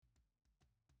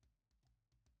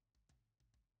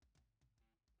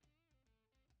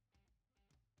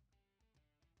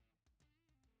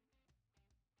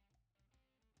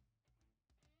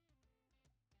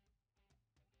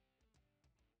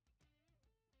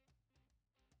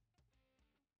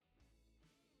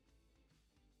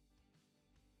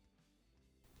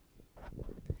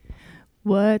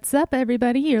What's up,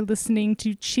 everybody? You're listening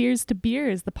to Cheers to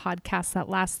Beers, the podcast that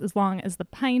lasts as long as the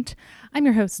pint. I'm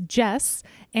your host, Jess,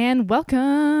 and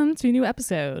welcome to a new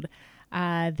episode.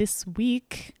 This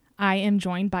week, I am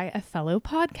joined by a fellow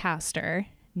podcaster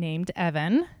named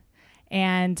Evan.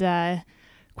 And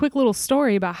quick little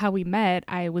story about how we met.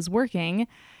 I was working.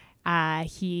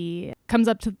 He comes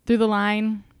up through the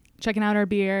line, checking out our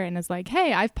beer, and is like,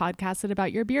 "Hey, I've podcasted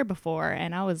about your beer before."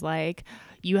 And I was like,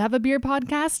 "You have a beer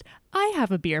podcast? I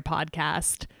have a beer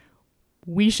podcast.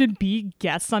 We should be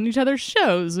guests on each other's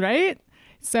shows, right?"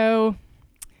 So,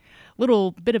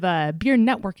 little bit of a beer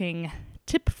networking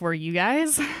tip for you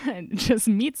guys. Just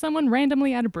meet someone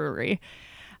randomly at a brewery.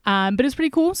 But it's pretty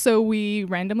cool. So we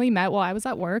randomly met while I was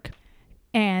at work.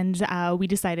 And we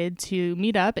decided to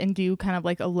meet up and do kind of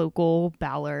like a local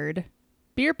Ballard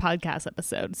beer podcast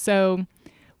episode. So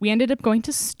we ended up going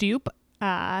to Stoup,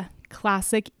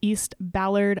 classic East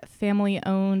Ballard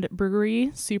family-owned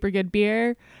brewery. Super good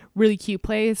beer, really cute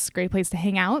place, great place to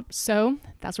hang out. So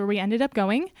that's where we ended up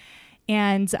going.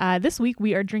 And this week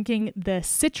we are drinking the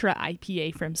Citra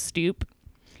IPA from Stoup.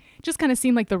 Just kind of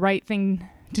seemed like the right thing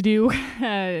to do.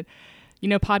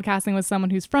 Podcasting with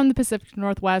someone who's from the Pacific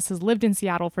Northwest, has lived in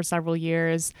Seattle for several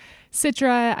years.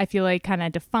 Citra, I feel like, kind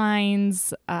of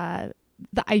defines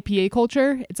the IPA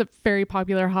culture. It's a very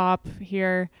popular hop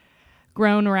here,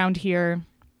 grown around here.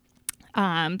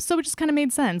 So it just kind of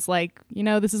made sense.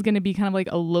 This is going to be kind of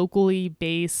like a locally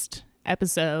based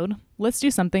episode. Let's do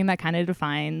something that kind of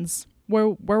defines where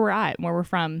we're at, where we're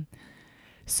from.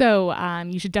 So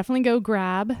you should definitely go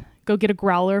get a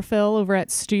growler fill over at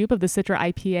Stoup of the Citra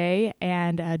IPA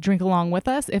and drink along with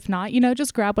us. If not,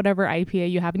 just grab whatever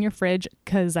IPA you have in your fridge,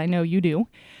 because I know you do.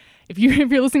 If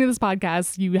you're listening to this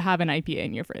podcast, you have an IPA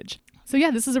in your fridge. So yeah,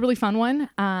 this is a really fun one.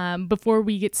 Before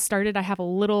we get started, I have a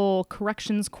little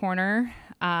corrections corner.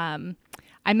 I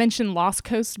mentioned Lost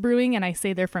Coast Brewing, and I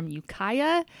say they're from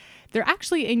Ukiah. They're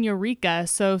actually in Eureka,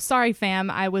 so sorry fam,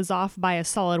 I was off by a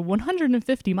solid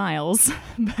 150 miles.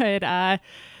 But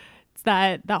it's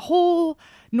that whole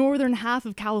northern half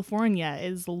of California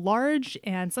is large,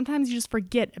 and sometimes you just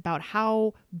forget about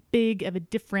how big of a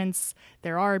difference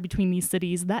there are between these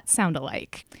cities that sound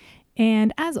alike.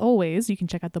 And as always, you can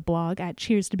check out the blog at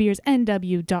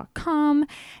cheerstobeersnw.com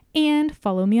and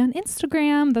follow me on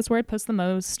Instagram. That's where I post the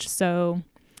most. So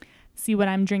see what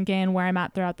I'm drinking, where I'm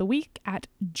at throughout the week at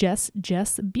Jess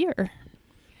Beer.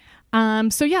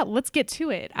 So yeah, let's get to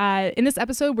it. In this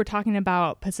episode, we're talking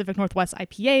about Pacific Northwest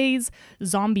IPAs,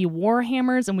 zombie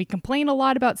warhammers, and we complain a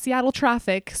lot about Seattle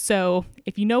traffic. So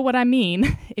if you know what I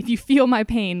mean, if you feel my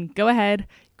pain, go ahead,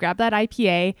 grab that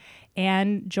IPA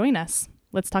and join us.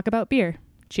 Let's talk about beer.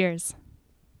 Cheers.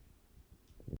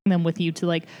 Them with you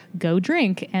to go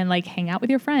drink and hang out with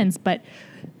your friends, but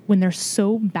when they're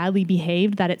so badly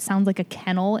behaved that it sounds like a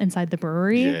kennel inside the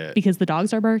brewery because the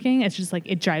dogs are barking, it's just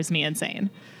it drives me insane.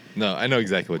 No, I know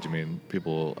exactly what you mean.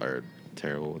 People are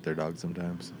terrible with their dogs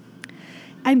sometimes.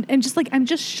 I'm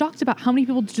just shocked about how many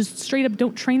people just straight up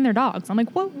don't train their dogs. I'm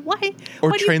like, what? Why?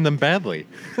 Or train them badly.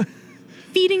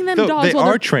 Feeding them dogs. They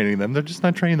are training them. They're just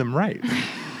not training them right.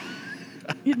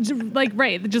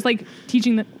 Right. Just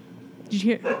teaching them. Did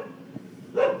you hear?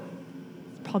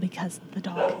 Probably because the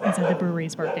dog inside the brewery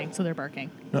is barking, so they're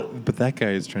barking. No, but that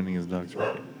guy is training his dogs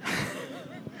right.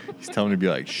 He's telling him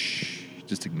to be shh.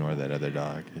 Just ignore that other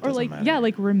dog. It doesn't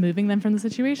matter. Removing them from the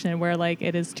situation where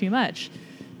it is too much.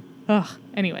 Ugh.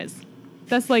 Anyways,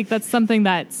 that's something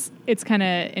it's kind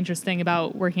of interesting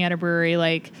about working at a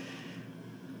brewery.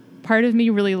 Part of me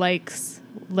really likes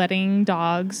letting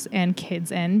dogs and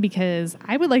kids in, because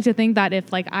I would like to think that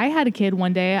if I had a kid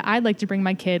one day, I'd like to bring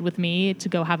my kid with me to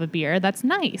go have a beer. That's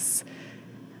nice.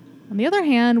 On the other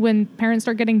hand, when parents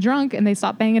start getting drunk and they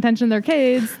stop paying attention to their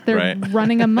kids, they're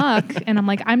running amok. And I'm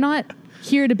I'm not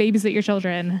here to babysit your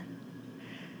children.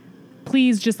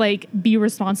 Please just be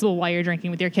responsible while you're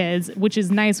drinking with your kids, which is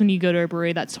nice when you go to a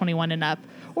brewery that's 21 and up,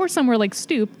 or somewhere like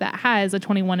Stoup that has a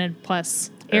 21 and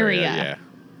plus area.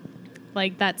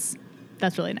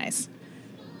 That's really nice.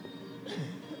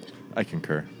 I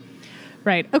concur.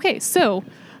 Right. Okay. So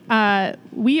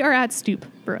we are at Stoup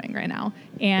Brewing right now,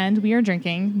 and we are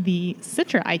drinking the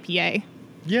Citra IPA.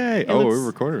 Yay. We're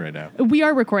recording right now. We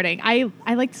are recording. I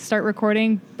like to start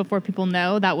recording before people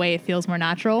know. That way it feels more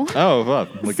natural. Oh, well,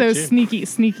 look so at you.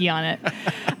 sneaky on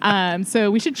it.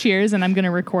 So we should cheers, and I'm going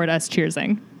to record us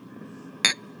cheersing.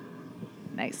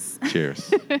 Nice.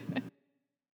 Cheers.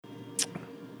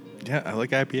 Yeah, I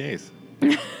like IPAs.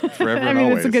 Forever and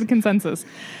always. It's a good consensus.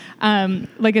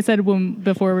 Like I said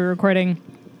before we were recording,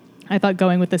 I thought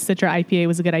going with the Citra IPA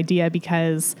was a good idea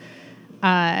because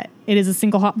It is a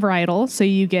single hop varietal, so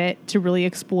you get to really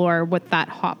explore what that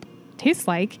hop tastes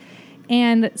like.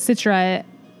 And Citra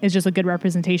is just a good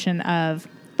representation of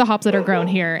the hops that are grown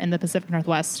here in the Pacific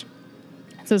Northwest.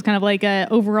 So it's kind of like a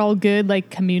overall good like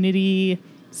community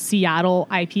Seattle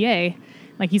IPA.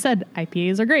 Like you said,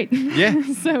 IPAs are great. Yeah.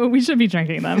 So we should be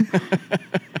drinking them.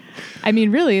 I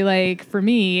mean, really, like for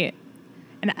me,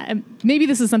 and maybe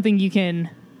this is something you can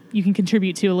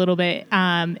contribute to a little bit.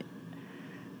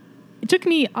 It took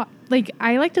me,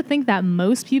 I like to think that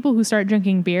most people who start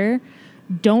drinking beer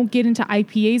don't get into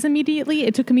IPAs immediately.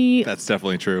 It took me... That's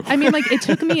definitely true. I mean, it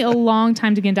took me a long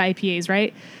time to get into IPAs,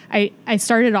 right? I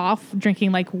started off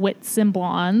drinking wits and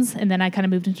blondes, and then I kind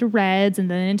of moved into reds, and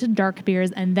then into dark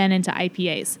beers, and then into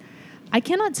IPAs. I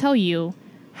cannot tell you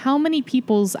how many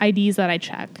people's IDs that I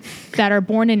check that are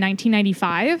born in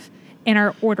 1995 and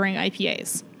are ordering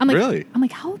IPAs. I'm like, really? I'm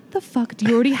like, how the fuck do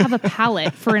you already have a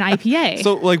palate for an IPA?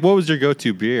 So, what was your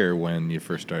go-to beer when you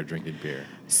first started drinking beer?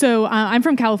 So, I'm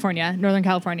from California, Northern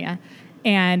California,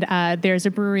 and there's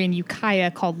a brewery in Ukiah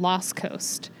called Lost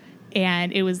Coast,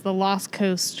 and it was the Lost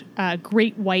Coast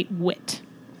Great White Wit.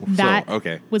 That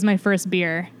was my first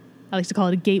beer. I like to call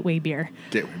it a gateway beer.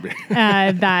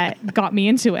 That got me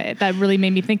into it. That really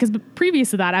made me think. Because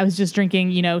previous to that, I was just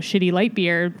drinking, shitty light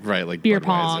beer. Right, like beer Budweiser,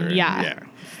 pong. Yeah.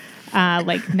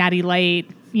 Like Natty Light,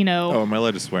 Oh, am I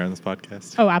allowed to swear on this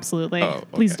podcast? Oh, absolutely. Oh, okay.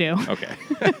 Please do. Okay.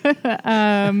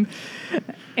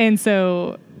 And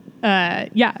so, a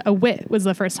wit was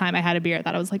the first time I had a beer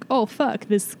that I was like, oh, fuck,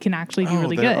 this can actually be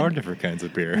really good. There are different kinds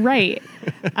of beer. Right.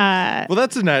 Well,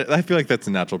 I feel like that's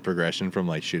a natural progression from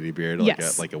shitty beer to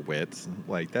like a wit.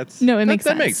 Like that's... No, it makes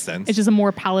sense. That makes sense. It's just a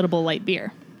more palatable light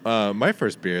beer. My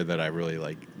first beer that I really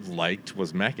liked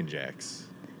was Mac and Jack's.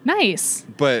 Nice.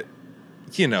 But,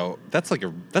 that's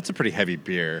a pretty heavy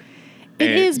beer.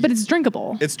 It is, but it's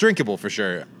drinkable. It's drinkable for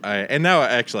sure. And now,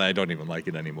 actually, I don't even like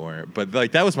it anymore. But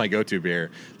that was my go-to beer.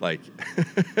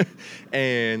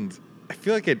 And I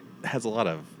feel like it has a lot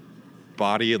of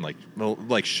body and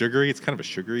sugary. It's kind of a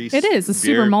sugary. It is. It's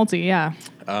super malty. Yeah.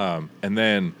 And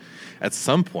then at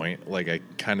some point, I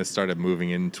kind of started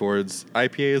moving in towards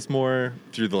IPAs more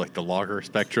through the lager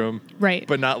spectrum. Right.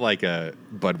 But not like a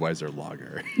Budweiser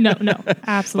lager. No,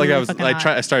 absolutely.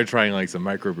 I started trying some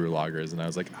microbrew lagers, and I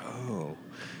was like, oh.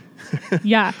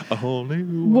 Yeah. A whole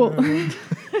new world.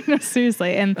 No,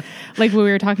 seriously. And what we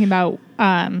were talking about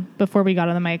before we got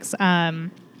on the mics,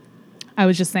 I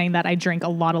was just saying that I drink a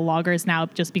lot of lagers now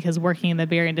just because working in the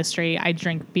beer industry, I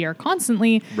drink beer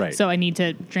constantly. Right. So I need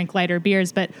to drink lighter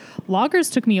beers. But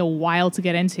lagers took me a while to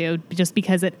get into just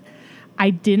because I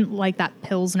didn't like that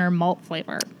Pilsner malt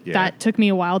flavor. Yeah. That took me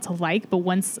a while to like. But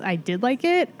once I did like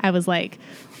it, I was like,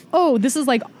 oh, this is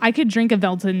I could drink a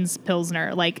Velton's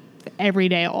Pilsner every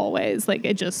day, always. I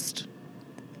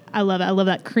love it. I love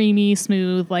that creamy,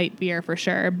 smooth, light beer for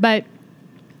sure. But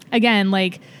again,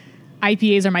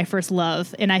 IPAs are my first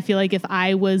love. And I feel like if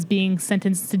I was being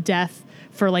sentenced to death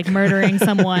for murdering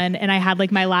someone and I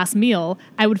had my last meal,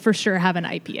 I would for sure have an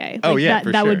IPA. Oh, yeah,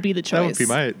 that would be the choice. That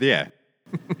would be yeah.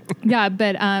 Yeah,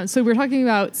 but so we're talking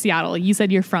about Seattle. You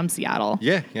said you're from Seattle.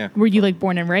 Yeah. Were you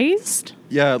born and raised?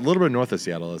 Yeah, a little bit north of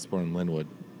Seattle. I was born in Linwood.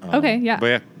 Okay, yeah. But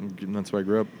yeah, that's where I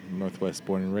grew up, Northwest,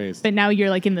 born and raised. But now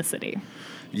you're in the city.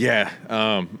 Yeah,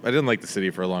 I didn't like the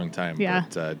city for a long time. Yeah.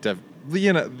 But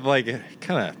it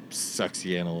kind of sucks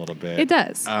you in a little bit. It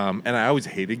does. And I always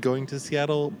hated going to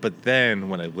Seattle. But then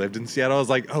when I lived in Seattle, I was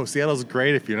like, oh, Seattle's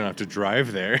great if you don't have to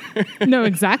drive there. No,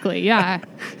 exactly. Yeah.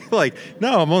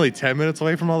 No, I'm only 10 minutes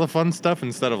away from all the fun stuff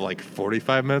instead of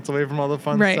 45 minutes away from all the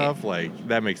fun stuff.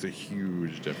 That makes a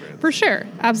huge difference. For sure.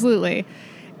 Absolutely.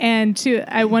 And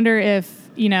I wonder if,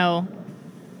 I'm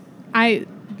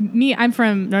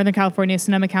from Northern California,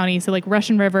 Sonoma County. So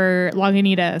Russian River,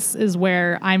 Lagunitas is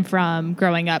where I'm from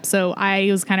growing up. So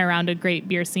I was kind of around a great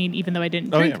beer scene, even though I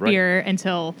didn't drink beer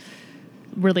until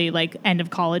really end of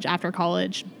college, after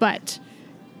college. But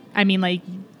I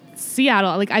mean,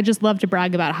 Seattle, I just love to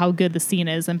brag about how good the scene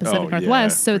is in Pacific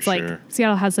Northwest. So it's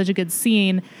Seattle has such a good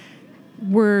scene.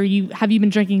 Have you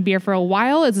been drinking beer for a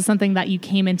while? Is it something that you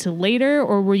came into later,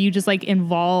 or were you just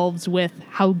involved with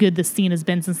how good the scene has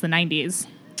been since the 90s?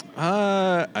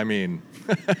 I mean,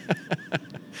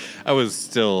 I was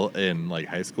still in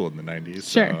high school in the 90s.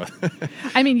 Sure. So.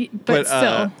 I mean, but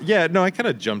still. Yeah, no, I kind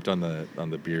of jumped on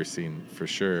the beer scene for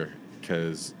sure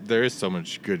because there is so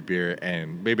much good beer,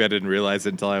 and maybe I didn't realize it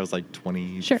until I was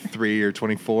 23 or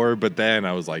 24. But then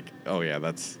I was like, oh yeah,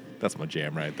 that's my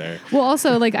jam right there. Well,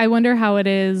 also I wonder how it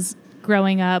is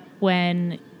growing up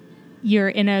when you're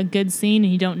in a good scene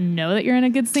and you don't know that you're in a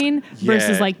good scene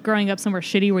versus like growing up somewhere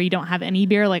shitty where you don't have any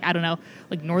beer. Like, I don't know,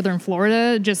 like Northern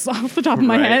Florida, just off the top of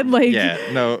my head. Like,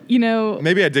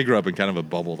 maybe I did grow up in kind of a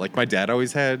bubble. Like my dad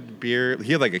always had beer.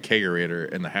 He had like a kegerator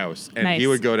in the house, and he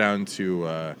would go down to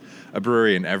a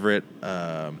brewery in Everett,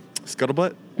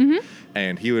 Scuttlebutt,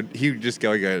 and he would just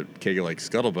go get a keg of like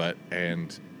Scuttlebutt,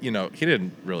 and he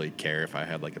didn't really care if I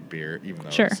had like a beer, even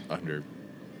though I was under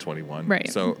 21. Right.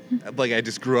 So like I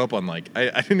just grew up on like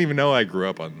I didn't even know I grew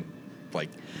up on like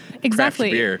craft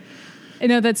beer.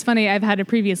 That's funny. I've had a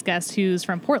previous guest who's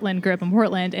from Portland, grew up in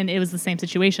Portland, and it was the same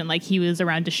situation. Like he was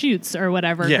around Deschutes or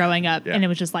whatever growing up, and it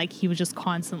was just like he was just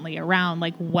constantly around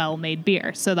like well-made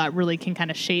beer. So that really can kind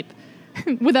of shape,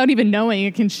 without even knowing,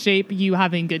 it can shape you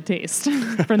having good taste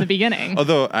from the beginning.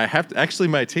 Although I have to, actually,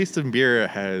 my taste in beer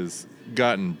has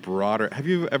gotten broader. Have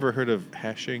you ever heard of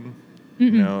hashing?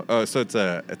 No. Oh, so it's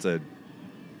a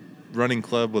running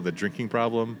club with a drinking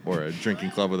problem, or a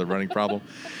drinking club with a running problem.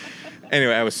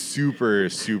 Anyway, I was super,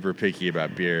 super picky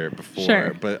about beer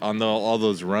before, but on all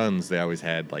those runs, they always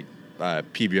had like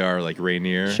PBR, like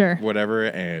Rainier, whatever,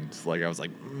 and like I was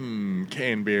like,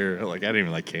 canned beer. Like I didn't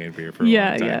even like canned beer for a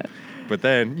long time. Yeah. But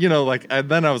then,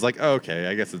 then I was like, oh, okay,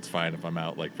 I guess it's fine if I'm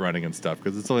out like running and stuff,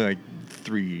 because it's only like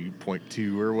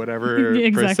 3.2 or whatever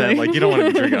percent. Like you don't want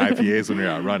to be drinking IPAs when you're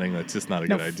out running. That's just not a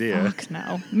good idea. Fuck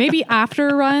no. Maybe after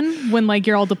a run when like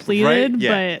you're all depleted,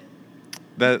 but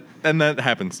that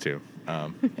happens too.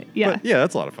 But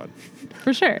that's a lot of fun.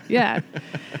 For sure. Yeah.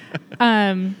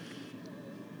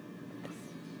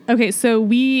 Okay, so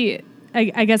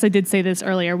I guess I did say this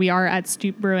earlier. We are at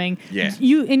Stoup Brewing. Yeah.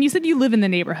 You said you live in the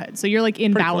neighborhood, so you're like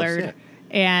in pretty Ballard, close,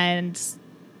 and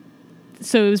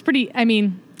so it was pretty. I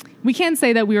mean, we can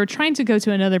say that we were trying to go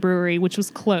to another brewery, which was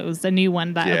closed, a new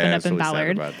one that opened up in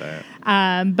Ballard. Sad about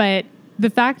that. But the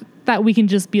fact that we can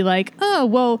just be like, oh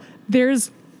well,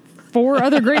 there's 4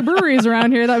 other great breweries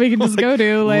around here that we can just go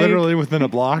to, like literally within a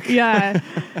block. Yeah.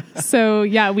 So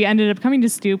we ended up coming to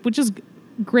Stoup, which is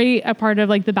great, a part of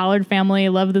like the Ballard family.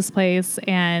 Love this place,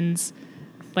 and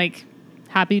like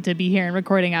happy to be here and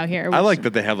recording out here. I like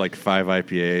that they have like 5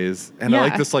 IPAs, and I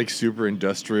like this like super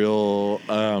industrial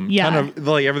kind of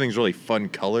like everything's really fun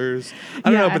colors.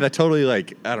 I don't know, but that totally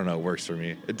like I don't know, works for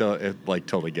me. It like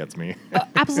totally gets me.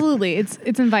 Absolutely,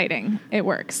 it's inviting. It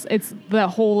works. It's the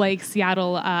whole like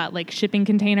Seattle like shipping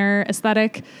container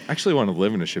aesthetic. I actually want to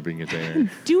live in a shipping container.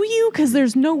 Do you? Because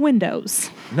there's no windows.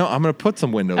 No, I'm gonna put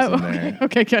some windows in there.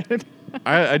 Okay, good.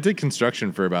 I did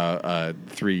construction for about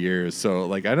 3 years, so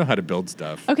like I know how to build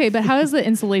stuff. Okay, but how does the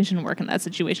insulation work in that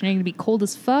situation? Are you going to be cold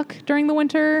as fuck during the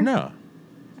winter? No.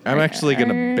 I'm actually going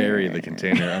to bury the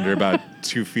container under about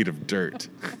 2 feet of dirt.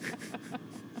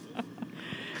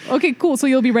 Okay, cool. So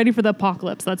you'll be ready for the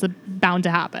apocalypse. That's bound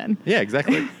to happen. Yeah,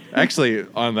 exactly. Actually,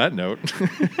 on that note.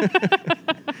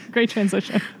 Great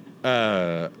transition.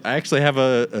 I actually have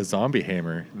a zombie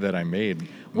hammer that I made.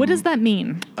 What does that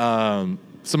mean?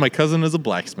 So my cousin is a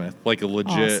blacksmith, like a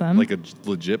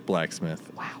legit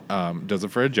blacksmith. Wow. Does it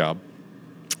for a job.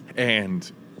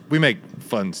 And we make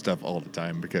fun stuff all the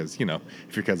time because,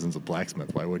 if your cousin's a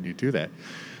blacksmith, why wouldn't you do that?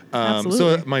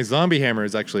 Absolutely. So my zombie hammer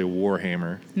is actually a war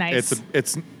hammer. Nice.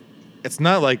 It's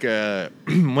not like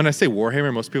when I say war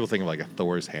hammer, most people think of like a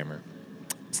Thor's hammer.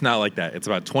 It's not like that. It's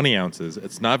about 20 ounces.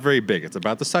 It's not very big. It's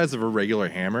about the size of a regular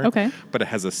hammer. Okay. But it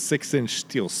has a 6-inch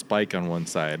steel spike on one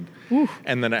side. Ooh.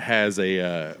 And then it has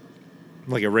a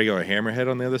regular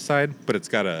hammerhead on the other side, but it's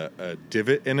got a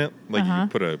divot in it. Like you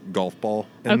put a golf ball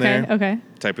in there. Okay.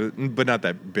 Type of, but not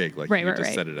that big. Like you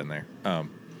just set it in there.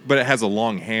 But it has a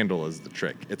long handle is the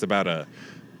trick. It's about a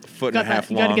foot and a half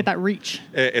long. You got to get that reach.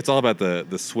 It's all about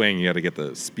the swing. You got to get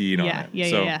the speed on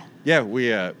it. Yeah,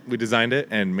 we designed it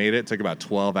and made it. It took about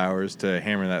 12 hours to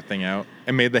hammer that thing out,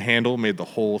 and made the handle, made the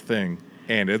whole thing,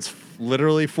 and it's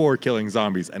literally for killing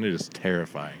zombies, and it is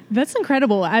terrifying. That's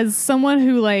incredible. As someone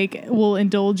who like will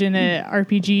indulge in a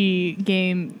RPG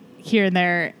game here and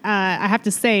there, I have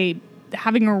to say,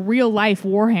 having a real life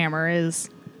Warhammer is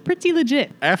pretty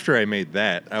legit. After I made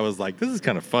that, I was like, this is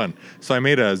kind of fun. So I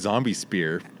made a zombie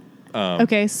spear.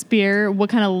 Okay, spear. What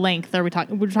kind of length are we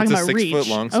talking? We're talking about reach. It's a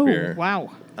 6-foot long spear. Oh,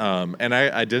 wow. And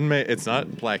I didn't make. It's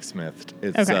not blacksmithed.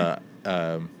 It's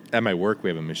at my work we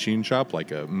have a machine shop,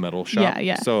 like a metal shop.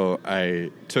 Yeah. So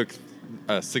I took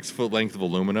a 6-foot length of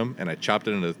aluminum and I chopped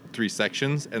it into 3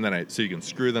 sections, and then so you can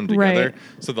screw them together. Right.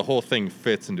 So the whole thing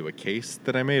fits into a case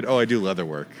that I made. Oh, I do leather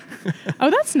work. Oh,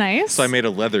 that's nice. So I made a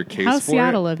leather case How for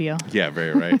Seattle it. of you. Yeah,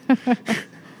 very right.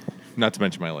 Not to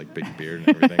mention my big beard and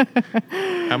everything.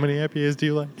 How many IPAs do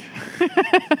you like?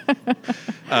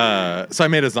 So I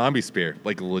made a zombie spear,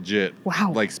 like a legit,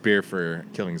 wow, like spear for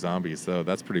killing zombies. So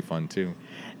that's pretty fun too.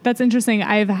 That's interesting.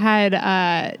 I've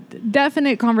had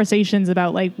definite conversations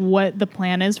about like what the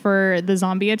plan is for the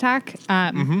zombie attack.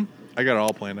 I got it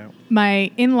all planned out.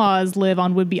 My in-laws live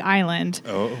on Whidbey Island.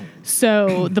 Oh.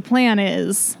 So the plan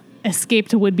is escape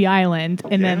to Whidbey Island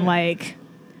and then like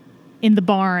in the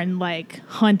barn, like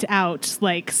hunt out,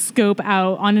 like scope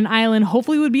out on an island,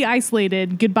 hopefully would be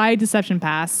isolated. Goodbye Deception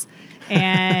Pass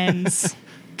and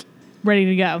ready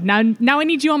to go. Now I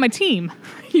need you on my team.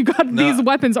 You got these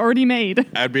weapons already made.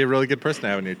 I'd be a really good person to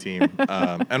have on your team.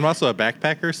 I'm also a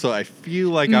backpacker, so I feel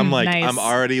like I'm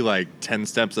already like 10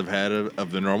 steps ahead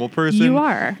of the normal person. You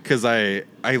are. Because I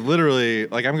literally,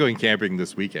 like, I'm going camping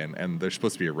this weekend, and there's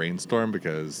supposed to be a rainstorm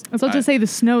because... I was about to say the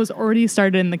snow's already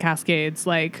started in the Cascades,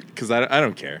 like... Because I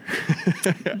don't care.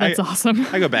 That's awesome.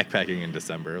 I go backpacking in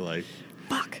December, like...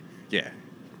 Fuck. Yeah.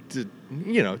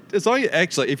 You know, it's all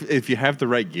actually, if you have the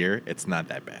right gear, it's not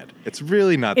that bad. It's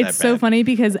really not that bad. It's so funny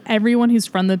because everyone who's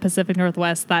from the Pacific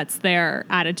Northwest, that's their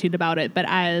attitude about it. But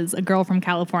as a girl from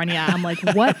California, I'm like,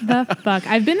 what the fuck?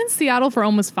 I've been in Seattle for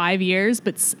almost 5 years,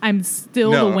 but I'm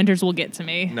still, the winters will get to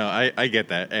me. No, I get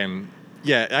that. And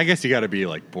yeah, I guess you got to be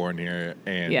like born here.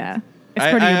 And yeah. It's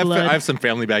part of your blood. I have some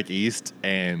family back east,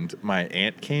 and my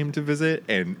aunt came to visit,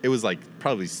 and it was like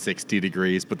probably 60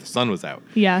 degrees, but the sun was out.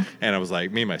 Yeah. And I was like,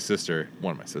 me and my sister,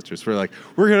 one of my sisters, we're like,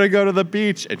 we're going to go to the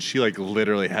beach. And she like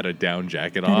literally had a down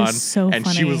jacket on. Is so and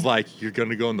funny. She was like, you're going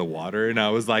to go in the water? And I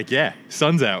was like, yeah,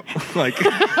 sun's out. Like,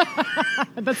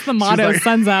 that's the motto, like,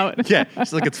 sun's out. Yeah.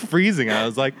 She's like, it's freezing. I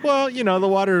was like, well, you know, the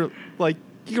water, like,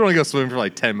 you can only go swim for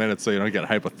like 10 minutes so you don't get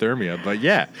hypothermia, but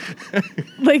yeah.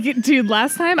 Like, dude,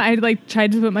 last time I like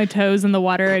tried to put my toes in the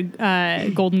water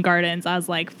at Golden Gardens. I was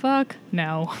like, fuck,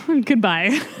 no.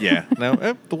 Goodbye. Yeah.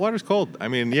 No, the water's cold. I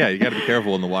mean, yeah, you got to be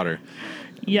careful in the water.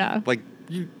 Yeah. Like,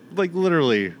 you, like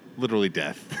literally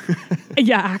death.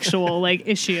 Yeah, actual like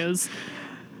issues.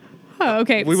 Oh,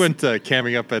 okay. We went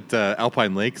camping up at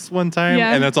Alpine Lakes one time,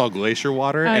 and that's all glacier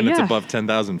water, and it's above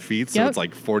 10,000 feet, so it's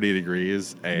like 40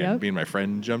 degrees, and me and my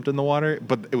friend jumped in the water,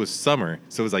 but it was summer,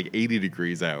 so it was like 80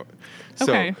 degrees out.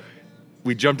 So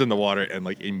we jumped in the water and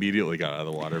like immediately got out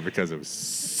of the water because it was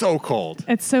so cold.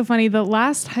 It's so funny. The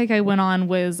last hike I went on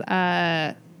was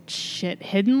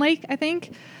Hidden Lake, I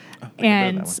think.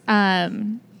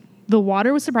 And the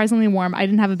water was surprisingly warm. I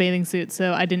didn't have a bathing suit,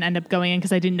 so I didn't end up going in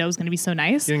because I didn't know it was going to be so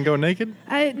nice. You didn't go naked?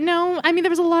 No. I mean, there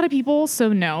was a lot of people,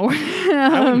 so no.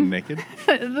 I went naked.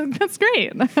 That's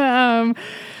great.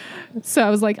 So I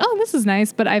was like, oh, this is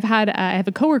nice. But I have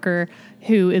a coworker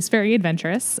who is very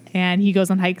adventurous, and he goes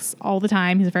on hikes all the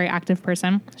time. He's a very active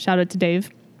person. Shout out to Dave.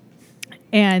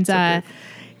 And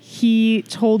he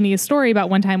told me a story about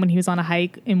one time when he was on a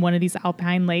hike in one of these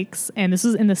alpine lakes, and this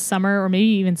was in the summer or maybe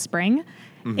even spring.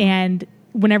 Mm-hmm. And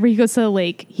whenever he goes to the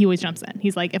lake, he always jumps in.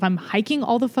 He's like, if I'm hiking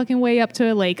all the fucking way up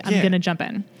to a lake, I'm going to jump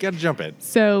in. Got to jump in.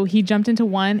 So he jumped into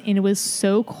one, and it was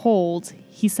so cold.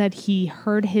 He said he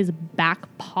heard his back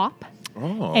pop.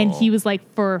 Oh. And he was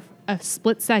like, for a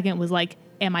split second, was like,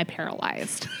 am I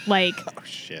paralyzed? Like, oh,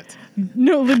 shit.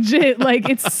 No, legit. Like,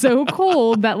 it's so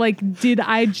cold that, like, did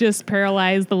I just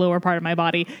paralyze the lower part of my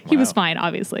body? He was fine,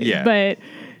 obviously. Yeah. But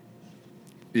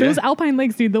those alpine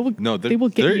lakes, dude, they will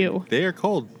get you. They are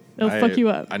cold. They'll fuck you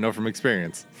up. I know from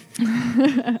experience.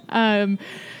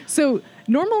 So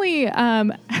normally,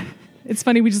 it's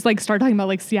funny, we just like start talking about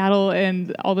like Seattle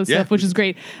and all this stuff, which is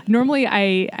great. Normally,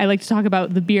 I like to talk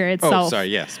about the beer itself. Oh, sorry.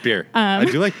 Yes, beer. I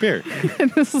do like beer.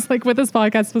 This is like what this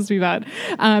podcast is supposed to be about.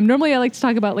 Normally, I like to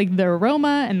talk about like the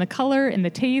aroma and the color and the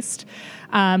taste.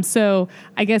 So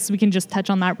I guess we can just touch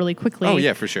on that really quickly. Oh,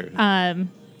 yeah, for sure.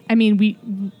 I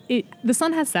mean, the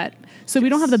sun has set, so we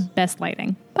don't have the best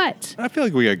lighting, but I feel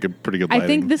like we got pretty good lighting. I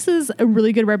think this is a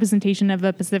really good representation of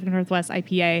a Pacific Northwest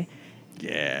IPA.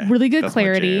 Yeah. Really good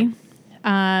clarity.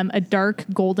 A dark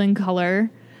golden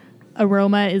color.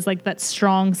 Aroma is like that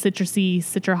strong citrusy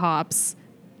citra hops.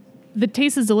 The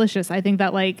taste is delicious. I think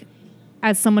that like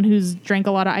as someone who's drank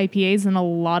a lot of IPAs, and a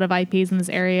lot of IPAs in this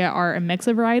area are a mix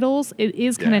of varietals, it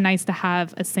is kind of nice to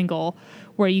have a single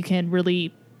where you can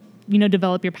really,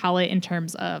 develop your palate in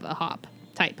terms of a hop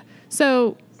type.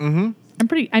 So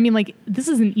this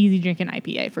is an easy drinking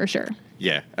IPA for sure.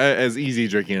 Yeah. As easy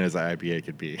drinking as an IPA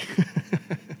could be.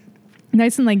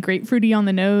 Nice and like grapefruity on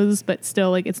the nose, but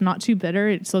still like it's not too bitter.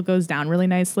 It still goes down really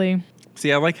nicely.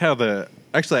 See, I like how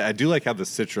I do like how the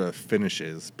Citra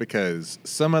finishes, because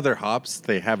some other hops,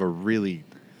 they have a really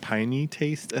piney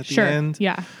taste at the end.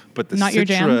 Yeah. But the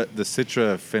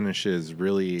Citra finishes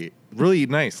really, really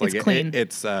nice. Like it's clean.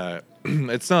 It's not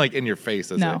like in your face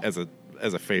as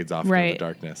as it fades off right. into the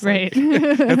darkness. Right.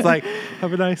 It's like,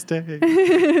 have a nice day.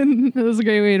 That was a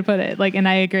great way to put it. Like, and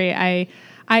I agree. I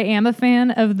am a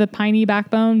fan of the piney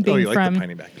backbone. You like the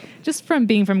piney backbone? Just from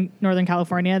being from Northern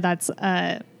California, that's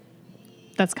kind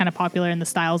of popular in the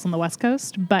styles on the West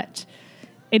Coast. But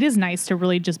it is nice to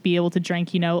really just be able to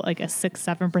drink, like a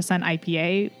 6-7%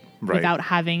 IPA without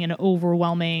having an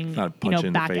overwhelming,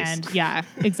 back end. Yeah,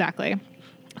 exactly.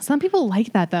 Some people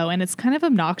like that though, and it's kind of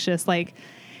obnoxious. Like,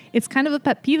 it's kind of a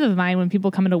pet peeve of mine when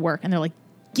people come into work and they're like,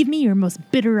 "Give me your most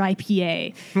bitter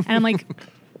IPA," and I'm like,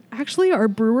 actually, our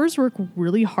brewers work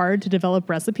really hard to develop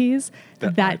recipes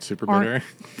that aren't super bitter.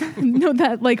 No,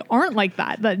 that like aren't like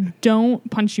that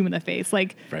don't punch you in the face.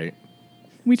 Like, right.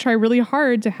 We try really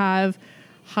hard to have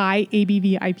high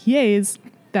ABV IPAs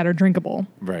that are drinkable.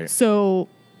 Right. So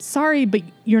sorry, but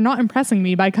you're not impressing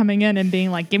me by coming in and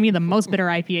being like, "Give me the most bitter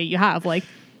IPA you have." Like,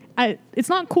 it's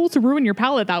not cool to ruin your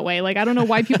palate that way. Like, I don't know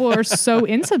why people are so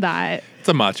into that. It's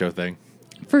a macho thing.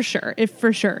 For sure. It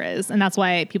for sure is. And that's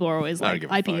why people are always like,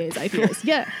 IPAs.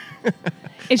 Yeah.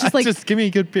 It's just like, just give me a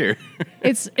good beer.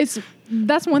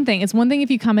 That's one thing. It's one thing if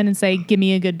you come in and say, "Give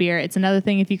me a good beer." It's another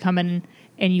thing if you come in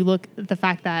and you look at the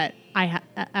fact that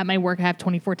at my work, I have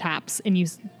 24 taps and you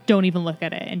don't even look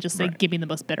at it and just say, "Give me the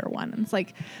most bitter one." And it's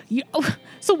like,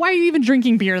 so why are you even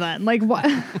drinking beer then? Like,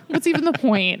 what's even the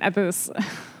point at this?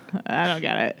 I don't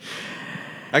get it.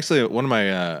 Actually, one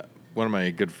of my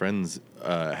good friends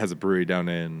has a brewery down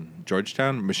in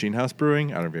Georgetown, Machine House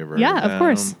Brewing. I don't know if you ever heard of them. Yeah, of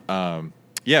course.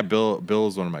 Yeah,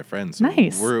 Bill's one of my friends. So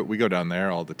nice. We go down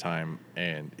there all the time,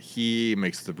 and he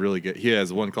makes the really good. He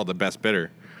has one called the Best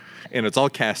Bitter, and it's all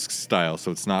cask style, so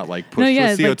it's not like pushed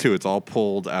with CO2. Like it's all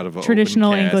pulled out of a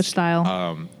traditional open cask. English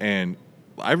style. And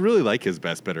I really like his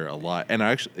Best Bitter a lot, and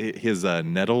actually his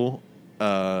nettle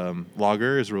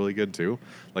lager is really good too.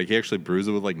 Like, he actually brews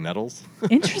it with like nettles.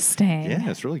 Interesting. Yeah,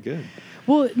 it's really good.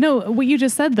 Well, no, what you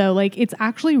just said though, like, it's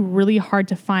actually really hard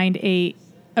to find a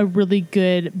really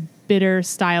good bitter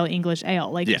style English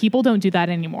ale. Like, people don't do that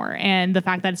anymore. And the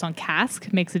fact that it's on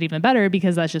cask makes it even better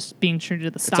because that's just being true to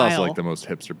the style. It's also like the most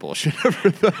hipster bullshit ever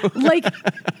though. Like,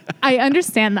 I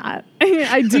understand that.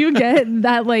 I do get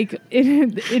that, like,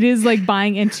 it is like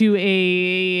buying into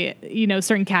a,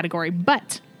 certain category.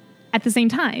 But at the same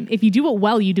time, if you do it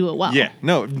well, you do it well. Yeah,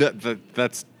 no,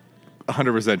 that's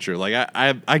 100% true. Like,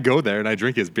 I go there and I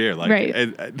drink his beer. Like,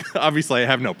 right. Obviously I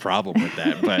have no problem with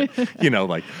that. But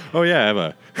like, oh yeah, I have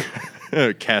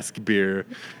a cask beer.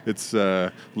 It's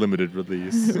limited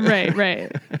release.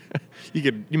 Right.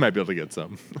 You might be able to get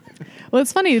some. Well,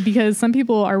 it's funny because some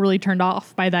people are really turned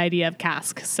off by the idea of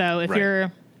cask. So if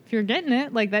you're getting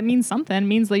it, like, that means something. It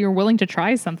means that you're willing to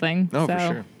try something. Oh, for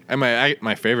sure. And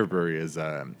my favorite brewery is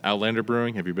Outlander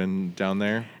Brewing. Have you been down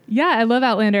there? Yeah, I love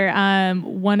Outlander.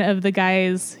 One of the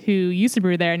guys who used to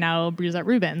brew there now brews at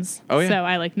Reuben's. Oh, yeah. So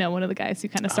I know one of the guys who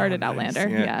kind of started Outlander.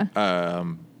 Yeah.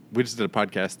 We just did a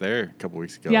podcast there a couple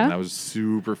weeks ago, and that was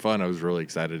super fun. I was really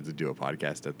excited to do a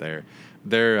podcast at there.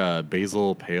 Their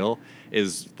Basil Pale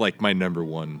is like my number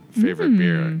one favorite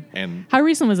beer. And how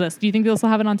recent was this? Do you think they'll still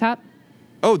have it on tap?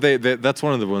 Oh, that's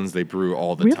one of the ones they brew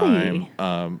all the really?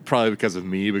 time. Probably because of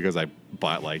me, because I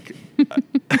bought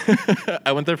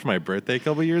I went there for my birthday a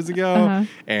couple years ago,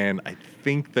 and I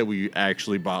think that we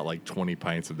actually bought like 20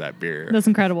 pints of that beer. That's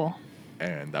incredible.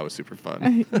 And that was super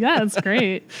fun. Yeah, that's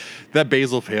great. That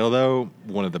Basil Pale, though,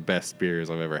 one of the best beers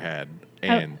I've ever had,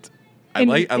 and I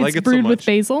like it so much. Brewed with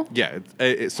basil. Yeah.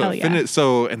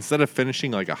 So instead of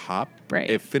finishing like a hop,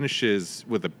 it finishes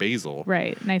with a basil.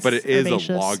 Right. Nice. But it is herbaceous.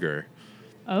 a lager.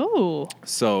 Oh.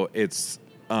 So it's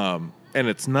and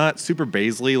it's not super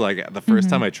basil-y. Like, the first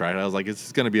time I tried it, I was like,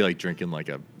 "It's going to be like drinking like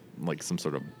some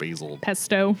sort of basil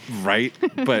pesto." Right?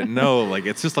 But no, like,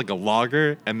 it's just like a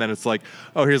lager, and then it's like,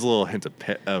 oh, here's a little hint of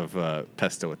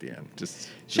pesto at the end. Just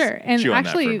and chew on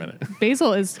actually, that for a minute.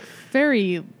 Basil is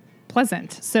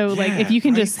pleasant. So like, if you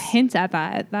can just hint at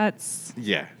that, that's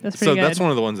pretty good. That's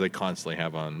one of the ones they constantly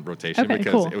have on rotation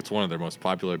because it's one of their most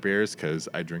popular beers because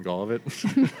I drink all of it.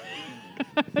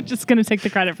 Just going to take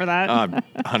the credit for that. I'm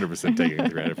 100% taking the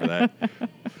credit for that.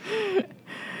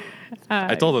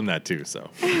 I told them that too, so.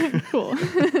 Cool.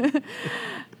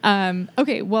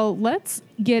 Okay, well, let's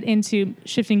get into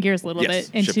shifting gears a little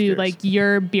bit into like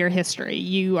your beer history.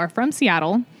 You are from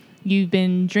Seattle. You've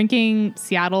been drinking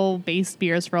Seattle-based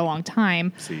beers for a long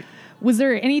time. Was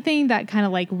there anything that kind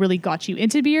of like really got you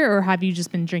into beer, or have you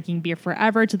just been drinking beer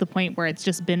forever to the point where it's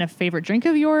just been a favorite drink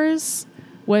of yours?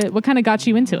 What kind of got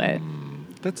you into it?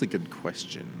 That's a good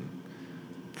question.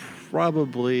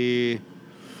 Probably,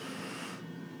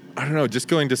 I don't know, just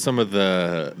going to some of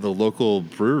the local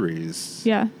breweries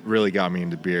really got me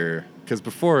into beer. because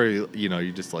before, you know,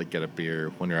 you just like get a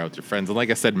beer when you're out with your friends. And like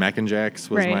I said, Mac and Jack's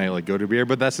was my like go-to beer,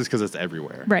 but that's just because it's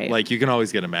everywhere. Right. Like you can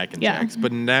always get a Mac and Jack's.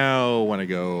 But now when I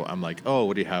go, I'm like, oh,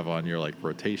 what do you have on your like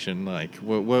rotation? Like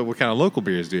what kind of local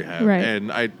beers do you have? Right.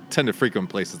 And I tend to frequent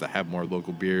places that have more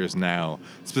local beers now,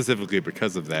 specifically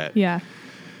because of that. Yeah.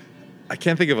 I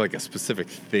can't think of like a specific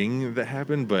thing that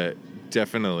happened, but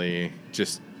definitely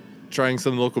just trying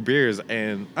some local beers,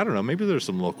 and I don't know, maybe there's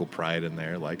some local pride in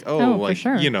there, like like for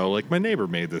sure. you know, like my neighbor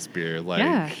made this beer,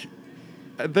 like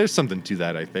there's something to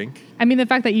that, I think. I mean, the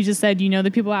fact that you just said, you know,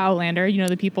 the people at Outlander, you know,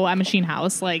 the people at Machine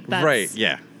House, like that's right,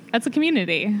 yeah, that's a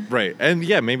community, right, and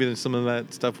yeah, maybe some of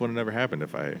that stuff would have never happened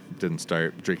if I didn't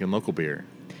start drinking local beer.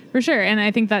 For sure, and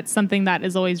I think that's something that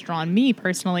has always drawn me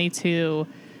personally to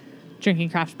drinking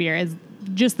craft beer is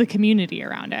just the community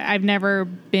around it. I've never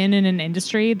been in an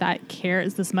industry that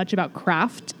cares this much about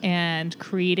craft and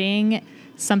creating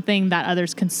something that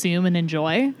others consume and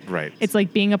enjoy. Right. It's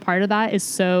like being a part of that is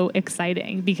so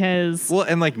exciting because... Well,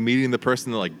 and like meeting the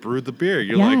person that like brewed the beer.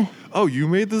 You're like, oh, you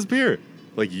made this beer.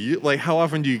 Like how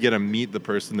often do you get to meet the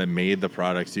person that made the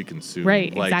products you consume?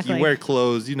 Right, like exactly. You wear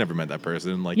clothes, you never met that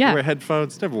person. Like you wear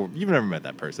headphones, you've never met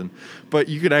that person. But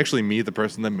you could actually meet the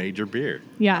person that made your beer.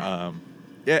 Yeah.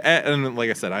 Yeah, and like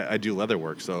I said, I do leather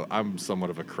work, so I'm somewhat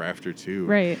of a crafter too.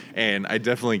 Right. And I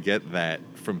definitely get that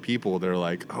from people. They're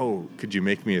like, oh, could you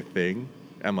make me a thing?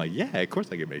 I'm like, yeah, of course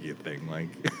I can make you a thing. Like,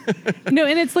 no,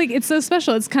 and it's like, it's so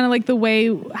special. It's kind of like the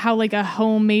way how like a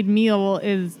homemade meal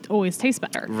is always tastes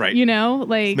better. Right. You know,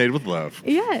 like it's made with love.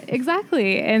 Yeah,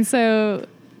 exactly. And so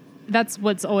that's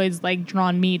what's always like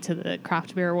drawn me to the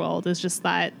craft beer world is just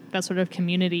that sort of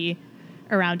community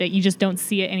around it. You just don't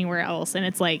see it anywhere else. And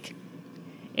it's like,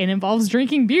 it involves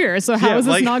drinking beer. So how is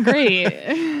this not great?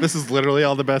 This is literally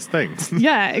all the best things.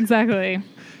 Yeah, exactly.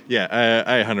 Yeah,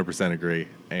 I 100% agree.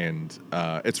 And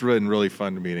it's been really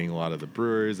fun meeting a lot of the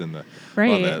brewers and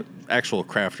the actual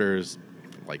crafters.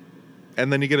 Like,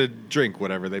 and then you get to drink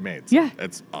whatever they made. So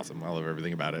it's awesome. I love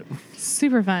everything about it.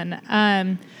 Super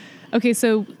fun. Okay,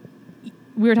 so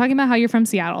we were talking about how you're from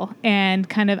Seattle, and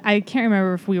kind of, I can't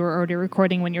remember if we were already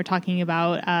recording when you were talking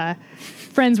about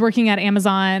friends working at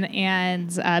Amazon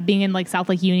and being in like South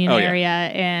Lake Union area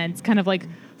and kind of like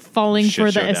falling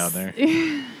for the down there.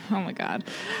 Oh my God.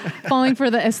 Falling for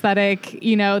the aesthetic,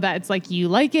 you know, that it's like you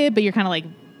like it, but you're kind of like,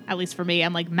 at least for me,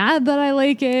 I'm like mad that I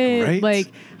like it. Right?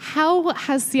 Like, how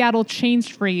has Seattle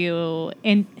changed for you?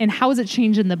 And how has it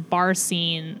changed in the bar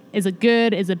scene? Is it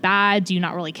good? Is it bad? Do you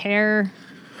not really care?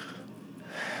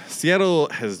 Seattle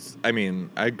has, I mean,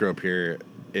 I grew up here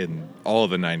in all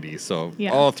of the 90s, so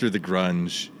all through the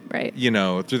grunge. Right. You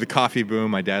know, through the coffee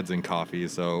boom. My dad's in coffee,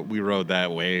 so we rode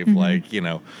that wave. Mm-hmm. Like, you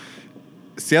know,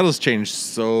 Seattle's changed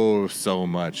so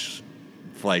much.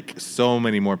 Like, so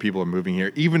many more people are moving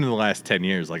here. Even in the last 10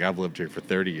 years. Like, I've lived here for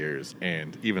 30 years,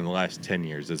 and even the last 10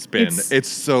 years, it's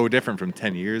so different from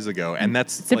 10 years ago. And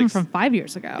it's different from 5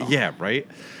 years ago. Yeah, right?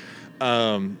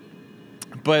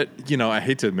 But, you know, I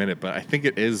hate to admit it, but I think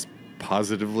it is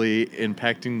positively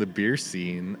impacting the beer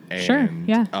scene. And, sure,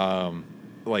 yeah.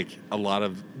 Like,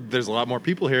 there's a lot more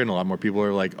people here, and a lot more people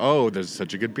are like, oh, there's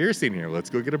such a good beer scene here. Let's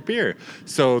go get a beer.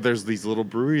 So there's these little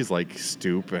breweries like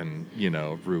Stoup and, you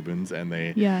know, Reuben's, and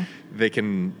they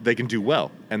can do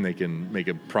well, and they can make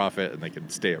a profit, and they can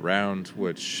stay around,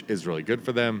 which is really good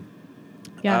for them.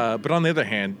 Yeah. But on the other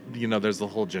hand, you know, there's the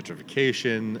whole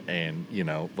gentrification, and, you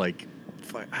know, like,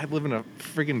 I live in a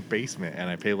friggin' basement, and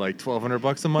I pay like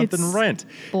 $1,200 a month in rent.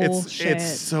 Bullshit.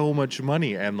 It's so much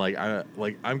money, and like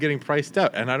I'm getting priced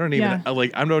out, and I don't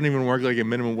even work like a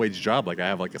minimum wage job. Like, I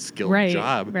have like a skilled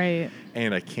job, right?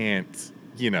 And I can't,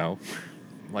 you know,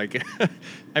 like,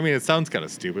 I mean, it sounds kind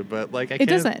of stupid, but like I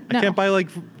can't buy, like,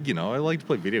 you know, I like to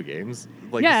play video games,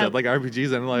 like you said, like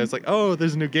RPGs, and it's like, oh,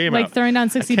 there's a new game like out. throwing down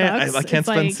 $60. I can't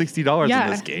spend $60 in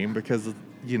this game because,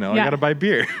 you know, I got to buy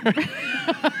beer.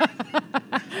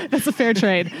 That's a fair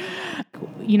trade.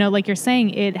 You know, like you're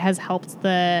saying, it has helped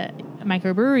the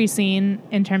microbrewery scene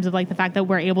in terms of like the fact that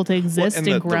we're able to exist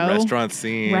and grow. The restaurant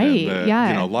scene, right?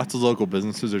 You know, lots of local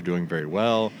businesses are doing very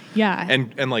well. Yeah,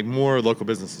 and like more local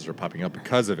businesses are popping up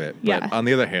because of it. But on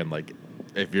the other hand, like,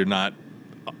 if you're not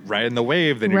riding the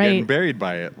wave, then you're getting buried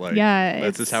by it. Like,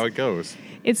 that's just how it goes.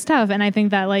 It's tough, and I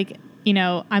think that, like, you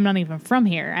know, I'm not even from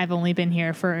here. I've only been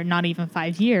here for not even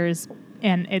 5 years,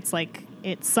 and it's like,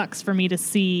 it sucks for me to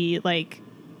see like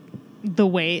the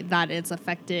way that it's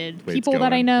affected people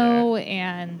that I know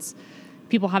and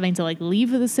people having to like leave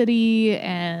the city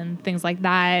and things like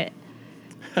that.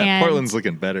 And Portland's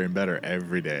looking better and better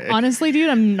every day. Honestly, dude,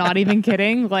 I'm not even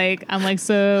kidding. Like, I'm like,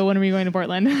 so when are we going to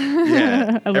Portland?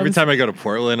 Yeah. Every time I go to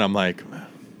Portland, I'm like,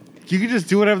 You can just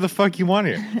do whatever the fuck you want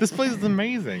here. This place is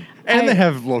amazing. And they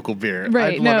have local beer.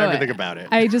 Right. I love everything about it.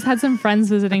 I just had some friends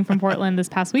visiting from Portland this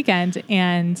past weekend,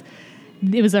 and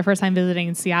it was their first time visiting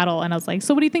in Seattle. And I was like,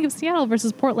 so what do you think of Seattle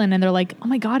versus Portland? And they're like, oh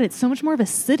my God, it's so much more of a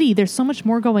city. There's so much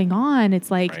more going on.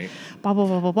 It's like blah, blah,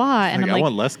 blah, blah, blah. And I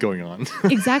want less going on.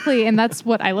 Exactly. And that's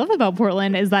what I love about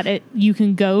Portland is that you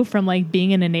can go from like being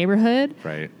in a neighborhood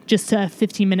just to a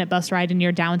 15-minute bus ride and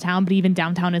you're downtown. But even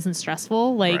downtown isn't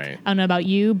stressful. Like, I don't know about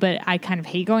you, but I kind of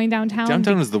hate going downtown.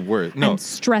 Downtown is the worst. No. I'm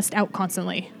stressed out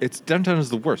constantly. Downtown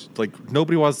is the worst. Like,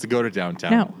 nobody wants to go to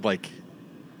downtown. No. Like,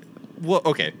 well,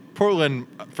 okay. Portland,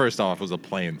 first off, was a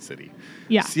planned city.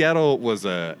 Yeah. Seattle was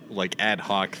a, like, ad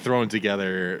hoc, thrown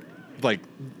together, like,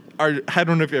 I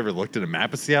don't know if you ever looked at a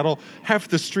map of Seattle. Half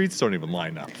the streets don't even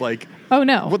line up. Like, oh,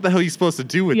 no. What the hell are you supposed to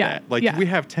do with that? Like, we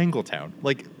have Tangletown.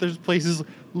 Like, there's places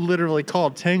literally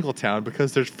called Tangletown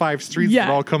because there's 5 streets that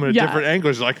all come in at different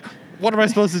angles. You're like, what am I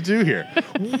supposed to do here?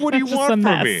 What do you want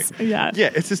from me? Yeah,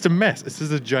 it's just a mess. It's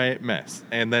just a giant mess.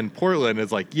 And then Portland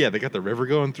is like, they got the river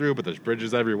going through, but there's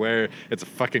bridges everywhere. It's a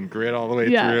fucking grid all the way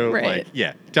through. Right.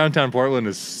 Like, downtown Portland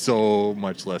is so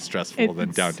much less stressful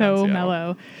than downtown so Seattle.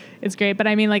 Mellow. It's great. But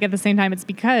I mean, like, at the same time, it's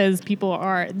because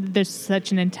there's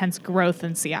such an intense growth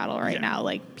in Seattle right now.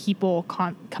 Like, people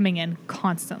coming in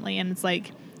constantly. And it's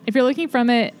like, if you're looking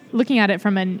at it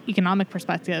from an economic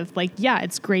perspective, like,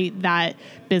 it's great that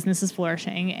business is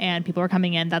flourishing and people are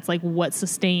coming in. That's like what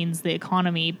sustains the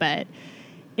economy. But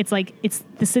it's like,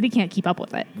 the city can't keep up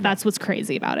with it. That's what's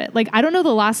crazy about it. Like, I don't know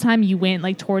the last time you went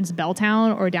like towards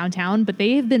Belltown or downtown, but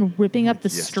they have been ripping up the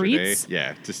streets.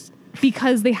 Yeah, just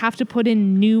because they have to put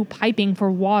in new piping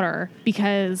for water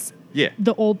because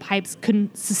the old pipes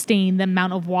couldn't sustain the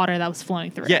amount of water that was flowing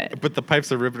through it. Yeah, but the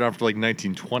pipes are ripping off to like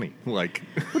 1920. Like,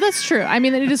 well, that's true. I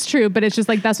mean, it is true, but it's just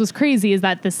like that's what's crazy is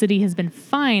that the city has been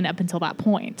fine up until that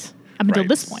point. Up until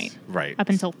this point. Right. Up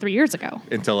until 3 years ago.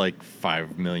 Until like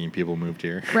 5 million people moved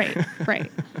here. Right. Maybe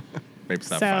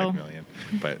it's not 5 million,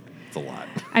 but it's a lot.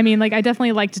 I mean, like, I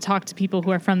definitely like to talk to people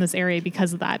who are from this area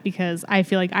because of that, because I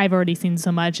feel like I've already seen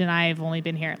so much and I've only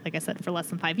been here, like I said, for less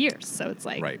than 5 years. So it's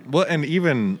like... Right. Well, and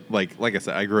even, like I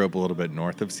said, I grew up a little bit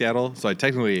north of Seattle. So I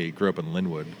technically grew up in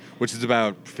Linwood, which is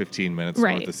about 15 minutes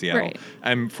north of Seattle. Right.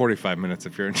 I'm 45 minutes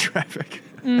if you're in traffic.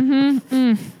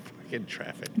 Fucking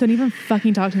traffic. Don't even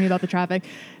fucking talk to me about the traffic.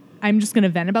 I'm just going to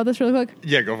vent about this really quick.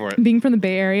 Yeah, go for it. Being from the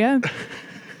Bay Area...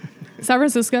 San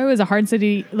Francisco is a hard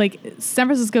city. Like, San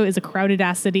Francisco is a crowded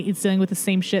ass city. It's dealing with the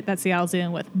same shit that Seattle's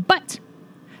dealing with. But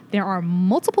there are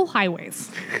multiple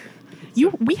highways.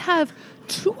 We have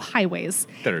 2 highways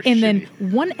and then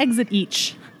 1 exit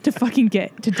each to fucking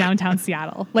get to downtown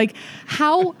Seattle. Like,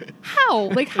 how?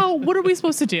 Like, what are we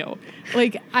supposed to do?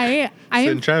 Like, I am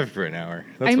in traffic for an hour.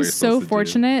 That's I'm so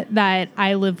fortunate that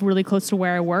I live really close to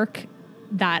where I work,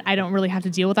 that I don't really have to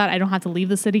deal with that. I don't have to leave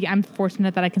the city. I'm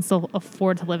fortunate that I can still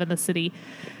afford to live in the city.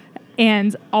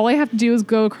 And all I have to do is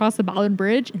go across the Ballard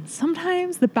Bridge. And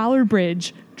sometimes the Ballard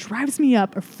Bridge drives me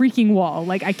up a freaking wall.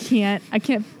 Like, I can't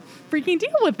freaking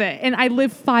deal with it. And I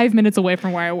live 5 minutes away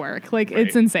from where I work. Like,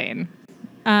 It's insane.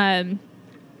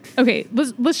 Okay,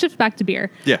 let's shift back to beer.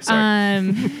 Yeah,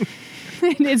 sorry.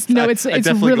 It's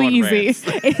really easy.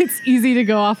 It's easy to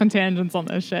go off on tangents on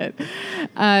this shit.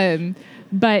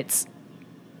 But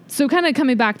so kind of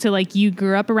coming back to, like, you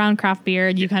grew up around craft beer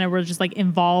and you kind of were just, like,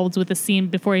 involved with the scene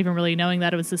before even really knowing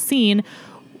that it was a scene.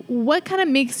 What kind of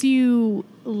makes you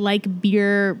like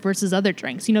beer versus other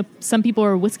drinks? You know, some people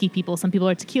are whiskey people, some people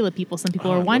are tequila people, some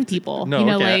people are wine people. No, you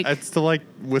know, okay. like, I still like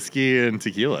whiskey and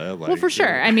tequila. Like, well, for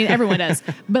sure. I mean, everyone does.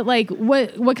 But, like,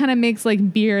 what kind of makes,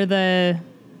 like, beer the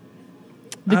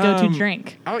go-to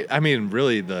drink? I mean,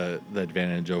 really the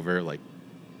advantage over, like,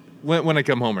 when I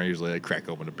come home, I usually crack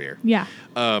open a beer. Yeah.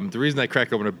 The reason I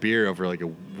crack open a beer over like a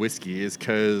whiskey is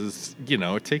because, you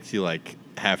know, it takes you like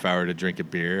half hour to drink a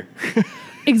beer.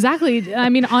 Exactly. I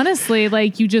mean, honestly,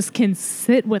 like, you just can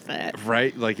sit with it.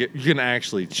 Right? Like, you can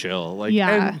actually chill. Like,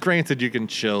 and granted, you can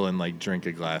chill and like drink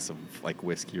a glass of like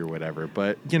whiskey or whatever,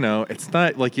 but, you know, it's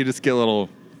not like you just get little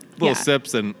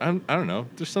sips and I don't know.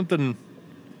 There's something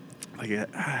like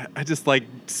I just like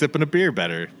sipping a beer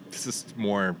better. It's just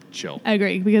more chill. I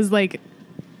agree, because, like,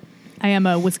 I am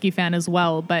a whiskey fan as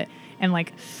well, and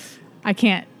like, I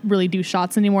can't really do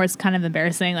shots anymore. It's kind of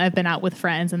embarrassing. I've been out with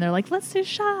friends and they're like, let's do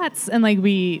shots. And like,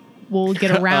 we'll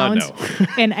get around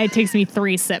and it takes me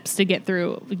 3 sips to get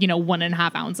through,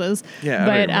 1.5 ounces. Yeah.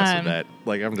 But, I don't mess with that.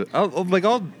 Like,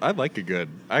 I like a good,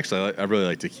 actually, I really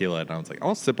like tequila. And I was like,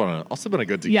 I'll sip on a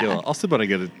good tequila. Yeah. I'll sip on a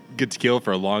good tequila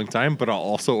for a long time, but I'll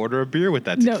also order a beer with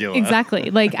that tequila. No,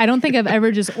 exactly. Like, I don't think I've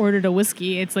ever just ordered a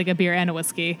whiskey. It's like a beer and a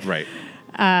whiskey. Right.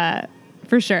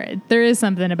 for sure. There is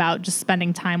something about just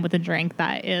spending time with a drink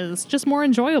that is just more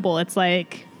enjoyable. It's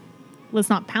like, let's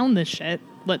not pound this shit.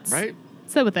 Let's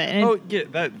sit with it.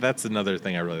 And that's another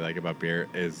thing I really like about beer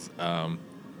is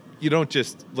you don't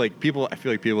just, like, people, I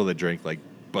feel like people that drink, like,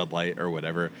 Bud Light or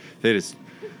whatever, they just,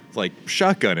 like,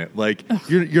 shotgun it. Like,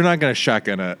 you're not going to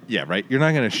shotgun you're not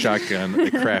going to shotgun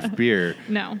a craft beer.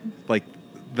 No. Like,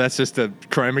 that's just a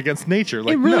crime against nature.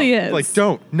 Like, it really is. Like,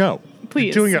 no.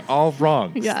 Please. You're doing it all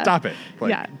wrong. Yeah. Stop it.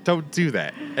 Like, don't do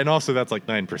that. And also, that's like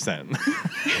 9%.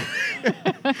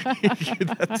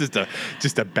 That's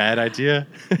just a bad idea.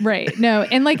 Right. No.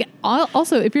 And like,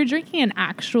 also, if you're drinking an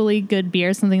actually good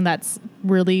beer, something that's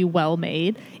really well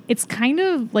made, it's kind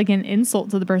of like an insult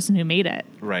to the person who made it.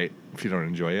 Right. If you don't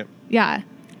enjoy it. Yeah.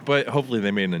 But hopefully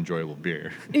they made an enjoyable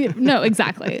beer. No,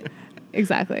 exactly.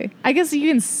 Exactly. I guess you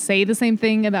can say the same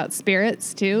thing about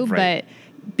spirits too, but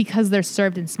because they're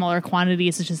served in smaller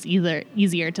quantities, it's just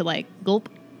easier to like gulp.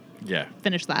 Yeah.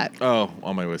 Finish that. Oh,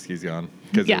 all my whiskey's gone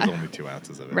because there's only 2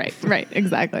 ounces of it. Right.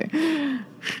 Exactly.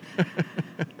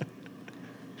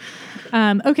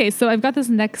 Okay, so I've got this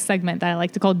next segment that I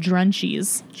like to call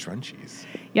Drunchies. Drunchies?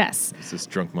 Yes. Is this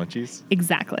Drunk Munchies?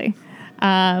 Exactly.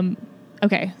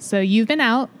 Okay, so you've been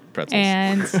out. Pretzels.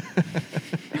 And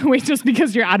wait, just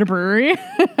because you're at a brewery?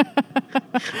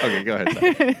 Okay, go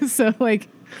ahead. So, like,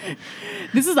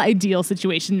 this is the ideal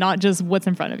situation, not just what's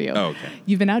in front of you. Oh, okay.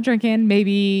 You've been out drinking.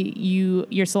 Maybe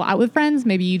you're still out with friends.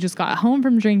 Maybe you just got home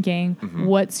from drinking. Mm-hmm.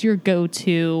 What's your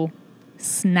go-to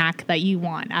snack that you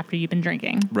want after you've been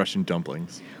drinking? Russian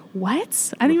dumplings.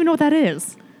 What? I don't even know what that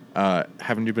is.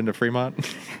 Haven't you been to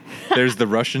Fremont? There's the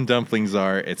Russian dumplings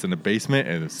are. It's in a basement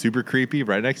and it's super creepy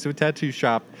right next to a tattoo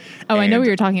shop. Oh, I know what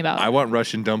you're talking about. I want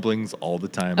Russian dumplings all the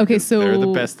time. Okay, so they're the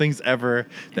best things ever.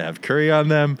 They have curry on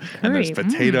them. And there's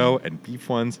potato and beef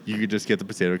ones. You could just get the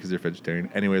potato because you're vegetarian.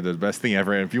 Anyway, they're the best thing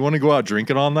ever. And if you want to go out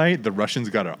drinking all night, the Russians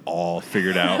got it all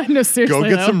figured out. No, seriously. Go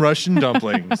get some Russian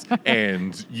dumplings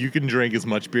and you can drink as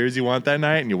much beer as you want that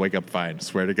night and you wake up fine.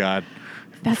 Swear to God.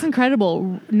 That's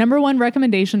incredible. Number 1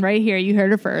 recommendation right here. You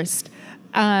heard it first.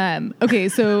 Okay,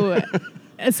 so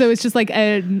it's just like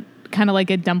a kind of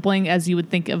like a dumpling as you would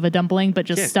think of a dumpling, but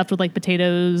just stuffed with like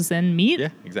potatoes and meat. Yeah,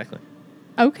 exactly.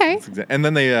 Okay. And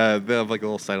then they have like a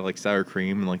little side of like sour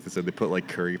cream, and like they said, they put like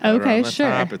curry powder on the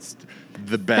top. It's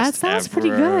the best. That sounds ever. pretty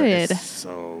good. It's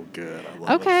so good. I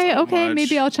love it so much.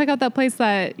 Maybe I'll check out that place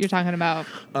that you're talking about.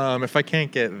 If I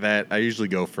can't get that, I usually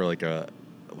go for like a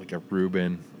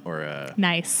Reuben or a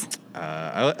nice.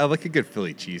 I like a good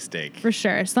Philly cheesesteak. For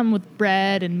sure. Something with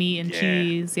bread and meat and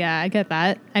cheese. Yeah, I get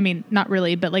that. I mean, not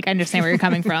really, but like I understand where you're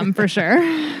coming from for sure.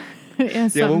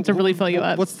 Something to really fill you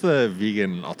up. What's the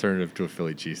vegan alternative to a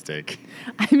Philly cheesesteak?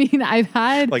 I mean, I've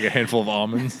had like a handful of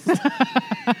almonds.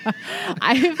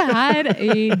 I've had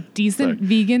a decent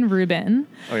vegan Reuben.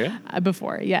 Oh yeah?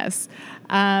 Before, yes.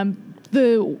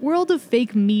 The world of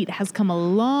fake meat has come a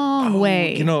long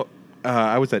way. You know,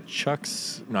 I was at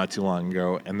Chuck's not too long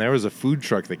ago, and there was a food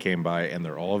truck that came by, and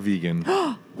they're all vegan.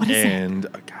 What is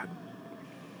it? God,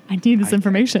 I need this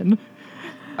information.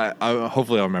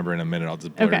 Hopefully I'll remember in a minute. I'll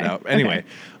just blurt it out. Anyway,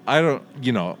 I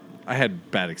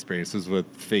had bad experiences with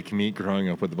fake meat growing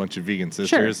up with a bunch of vegan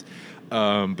sisters.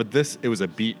 Sure. But it was a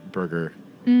beet burger,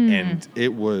 and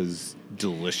it was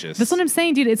delicious. That's what I'm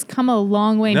saying, dude. It's come a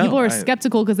long way. And people are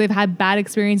skeptical because they've had bad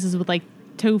experiences with like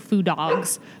tofu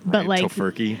dogs, but like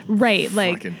tofurkey, right?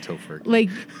 Like fucking tofurkey. Like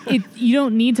you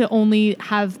don't need to only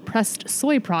have pressed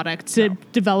soy product to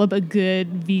develop a good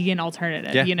vegan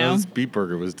alternative. Yeah, you know, this beet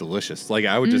burger was delicious. Like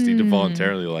I would just eat it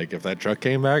voluntarily. Like if that truck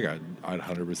came back, I'd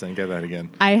 100% get that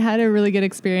again. I had a really good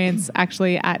experience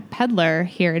actually at Pedler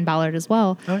here in Ballard as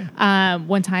well. Oh, yeah.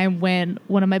 One time when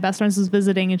one of my best friends was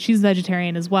visiting, and she's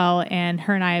vegetarian as well, and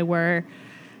her and I were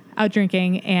out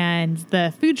drinking, and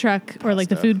the food truck or like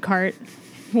the food cart.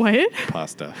 What?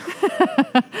 Pasta.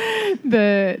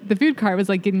 The food cart was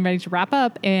like getting ready to wrap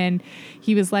up, and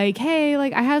he was like, "Hey,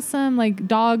 like I have some like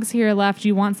dogs here left. Do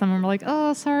you want some?" And we're like,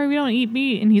 "Oh, sorry, we don't eat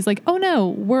meat." And he's like, "Oh no,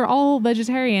 we're all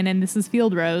vegetarian, and this is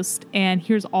field roast, and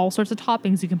here's all sorts of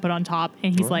toppings you can put on top."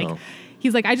 And he's like,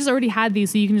 "I just already had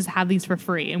these, so you can just have these for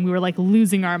free." And we were like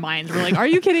losing our minds. We're like, "Are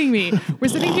you kidding me? We're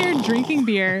sitting here drinking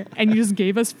beer, and you just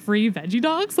gave us free veggie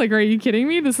dogs? Like, are you kidding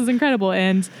me? This is incredible."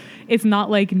 And it's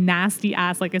not like nasty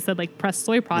ass, like I said, like pressed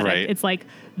soy product. Right. It's like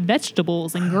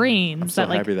vegetables and grains. I'm so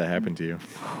happy that happened to you.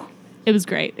 It was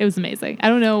great. It was amazing. I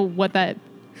don't know what that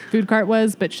food cart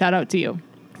was, but shout out to you.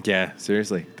 Yeah,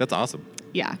 seriously. That's awesome.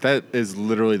 Yeah. That is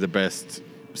literally the best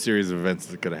series of events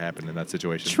that could have happened in that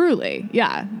situation. Truly.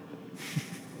 Yeah.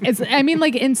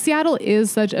 In Seattle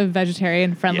is such a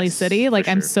vegetarian friendly city. Like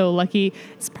I'm so lucky.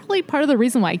 It's probably part of the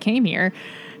reason why I came here.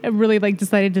 really like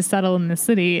decided to settle in the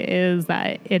city is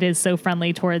that it is so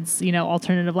friendly towards,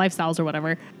 alternative lifestyles or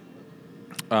whatever.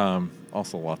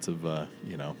 Also lots of,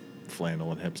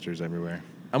 flannel and hipsters everywhere.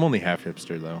 I'm only half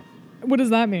hipster, though. What does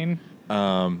that mean?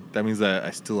 That means that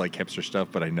I still like hipster stuff,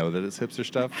 but I know that it's hipster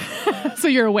stuff. So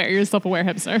you're aware. You're a self-aware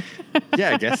hipster.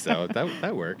 Yeah, I guess so.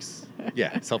 That works.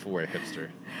 Yeah, self-aware hipster.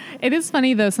 It is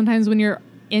funny, though, sometimes when you're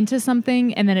into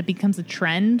something and then it becomes a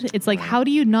trend, it's like, how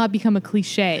do you not become a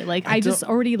cliche? Like, I just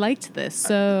already liked this,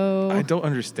 so... I don't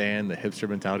understand the hipster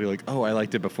mentality. Like, oh, I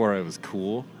liked it before I was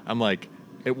cool. I'm like...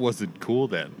 It wasn't cool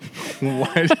then.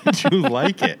 Why did you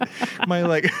like it?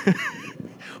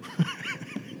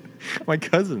 My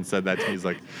cousin said that to me. He's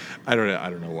like, I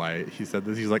don't know why he said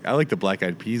this. He's like, I liked the Black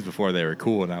Eyed Peas before they were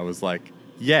cool, and I was like,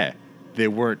 yeah, they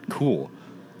weren't cool.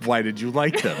 Why did you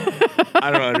like them? I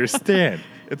don't understand.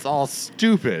 It's all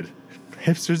stupid.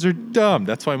 Hipsters are dumb.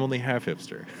 That's why I'm only half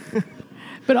hipster.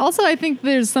 But also, I think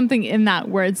there's something in that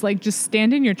where it's like, just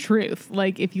stand in your truth.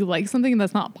 Like, if you like something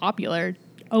that's not popular,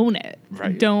 own it.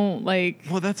 Right. Don't like...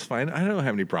 Well, that's fine. I don't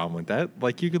have any problem with that.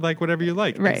 Like, you could like whatever you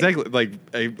like. Right. Exactly. Like,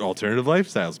 alternative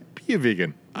lifestyles. Be a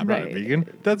vegan. I'm not a vegan.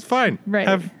 That's fine.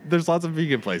 Right. There's lots of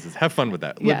vegan places. Have fun with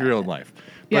that. Live your own life.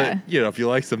 But, if you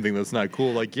like something that's not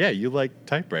cool, like, yeah, you like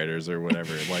typewriters or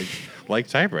whatever. like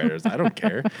typewriters. I don't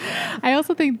care. I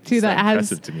also think, too, it's that not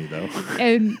has... impressive to me, though.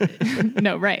 And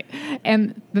no, right.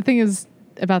 And the thing is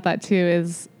about that, too,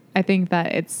 is I think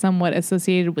that it's somewhat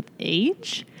associated with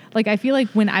age. Like, I feel like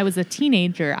when I was a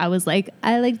teenager, I was like,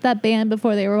 I liked that band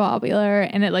before they were popular,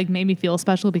 and it, like, made me feel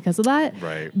special because of that.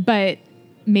 Right. But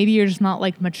maybe you're just not,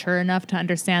 like, mature enough to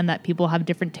understand that people have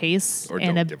different tastes. Or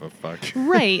don't give a fuck.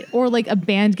 Right. Or, like, a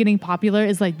band getting popular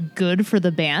is, like, good for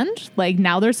the band. Like,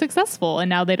 now they're successful, and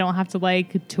now they don't have to,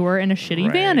 like, tour in a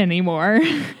shitty van anymore.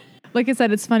 Like I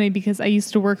said, it's funny because I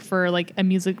used to work for like a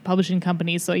music publishing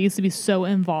company. So I used to be so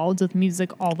involved with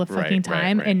music all the fucking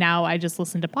time. Right. And now I just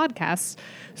listen to podcasts.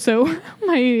 So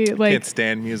my like... Can't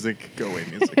stand music. Go away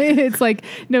music. It's like,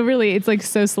 no, really, it's like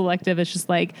so selective. It's just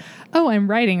like, oh, I'm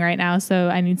writing right now, so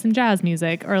I need some jazz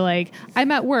music. Or like,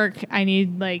 I'm at work. I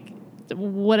need like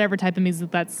whatever type of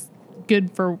music that's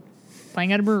good for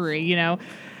playing at a brewery,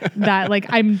 that like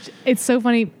it's so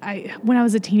funny. When I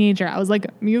was a teenager, I was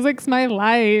like, music's my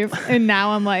life. And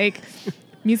now I'm like,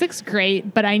 music's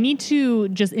great, but I need to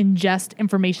just ingest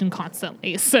information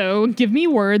constantly. So give me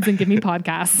words and give me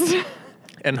podcasts.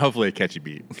 And hopefully a catchy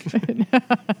beat.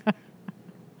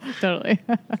 Totally.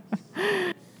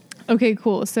 Okay,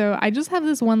 cool. So I just have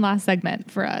this one last segment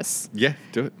for us. Yeah,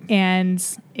 do it. And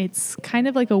it's kind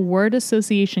of like a word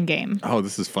association game. Oh,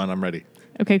 this is fun. I'm ready.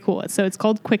 Okay, cool. So it's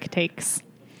called Quick Takes.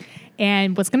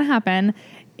 And what's going to happen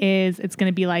is it's going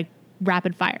to be like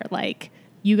rapid fire. Like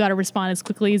you got to respond as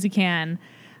quickly as you can.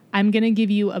 I'm going to give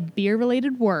you a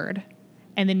beer-related word,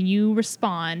 and then you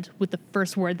respond with the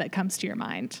first word that comes to your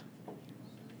mind.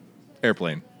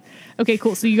 Airplane. Okay,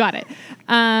 cool. So you got it.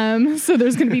 So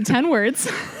there's going to be 10 words.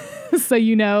 So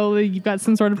you've got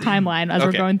some sort of timeline as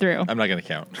we're going through. I'm not going to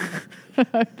count.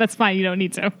 That's fine. You don't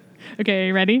need to. Okay, are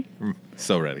you ready?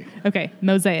 So ready. Okay,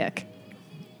 mosaic.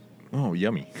 Oh,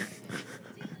 yummy.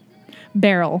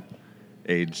 Barrel.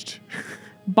 Aged.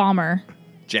 Bomber.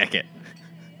 Jacket.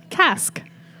 Cask.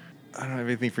 I don't have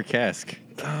anything for cask.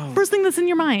 Oh. First thing that's in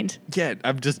your mind. Yeah,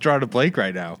 I'm just drawing a blank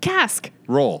right now. Cask.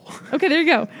 Roll. Okay, there you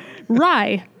go.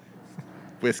 Rye.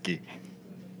 Whiskey.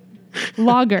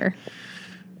 Lager.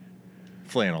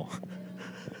 Flannel.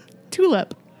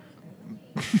 Tulip.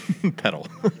 Pedal.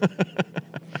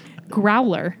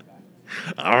 Growler.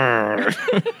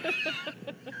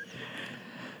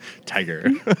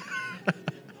 Tiger.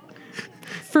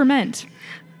 Ferment.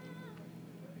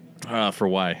 For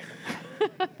why?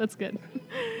 That's good.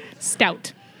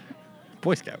 Stout.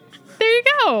 Boy Scout. There you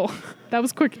go. That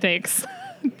was Quick Takes.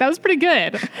 That was pretty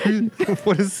good.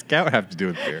 What does Scout have to do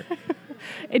with beer?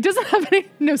 It doesn't have any...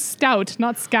 No, Stout,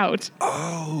 not Scout.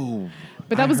 Oh.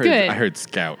 But that was good. I heard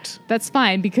Scout. That's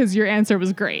fine because your answer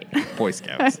was great. Boy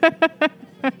Scouts.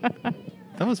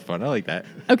 That was fun. I like that.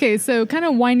 Okay, so kind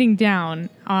of winding down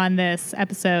on this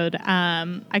episode,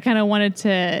 I kind of wanted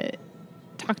to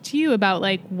talk to you about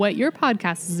like what your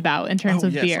podcast is about in terms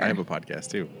of beer. I have a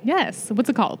podcast too. Yes. What's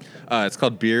it called? It's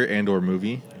called Beer and or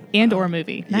Movie. And or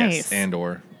Movie. Nice. Yes, and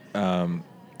or.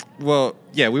 Well,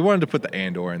 yeah, we wanted to put the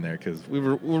and or in there because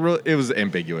it was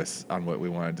ambiguous on what we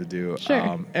wanted to do.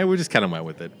 Sure. And we just kind of went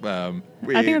with it. I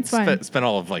think it's fine. Spent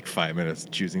all of like 5 minutes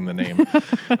choosing the name.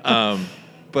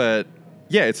 But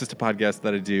yeah, it's just a podcast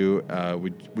that I do.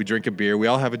 We drink a beer. We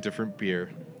all have a different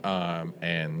beer.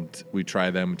 and we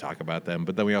try them, talk about them,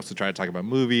 but then we also try to talk about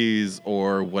movies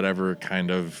or whatever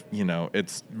kind of,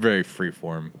 it's very free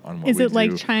form on what we do. Is it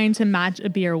like trying to match a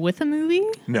beer with a movie?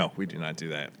 No, we do not do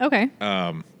that. Okay.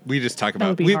 We just talk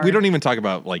about, we don't even talk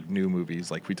about like new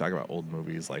movies. Like we talk about old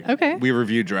movies. Like we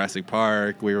reviewed Jurassic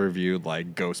Park. We reviewed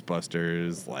like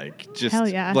Ghostbusters, like just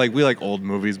like we like old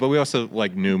movies, but we also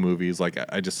like new movies. Like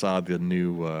I just saw the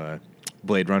new,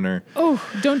 Blade Runner. Oh,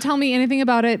 don't tell me anything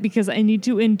about it because I need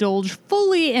to indulge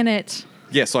fully in it.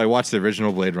 Yeah, so I watched the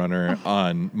original Blade Runner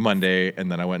on Monday,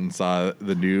 and then I went and saw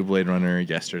the new Blade Runner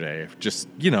yesterday. Just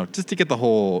to get the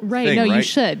whole thing, right? No, you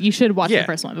should. You should watch the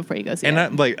first one before you go see it.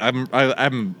 And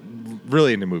I'm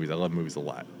really into movies. I love movies a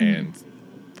lot, and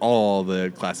all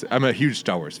the classic. I'm a huge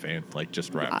Star Wars fan. Like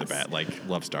just right off the bat, like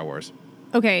love Star Wars.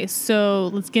 Okay,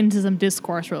 so let's get into some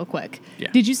discourse real quick.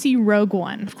 Yeah. Did you see Rogue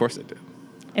One? Of course I did.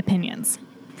 Opinions.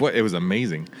 What? It was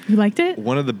amazing. You liked it?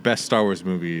 One of the best Star Wars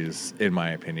movies, in my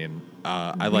opinion.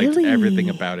 I liked everything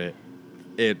about it.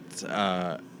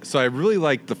 So I really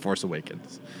liked The Force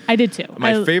Awakens. I did too.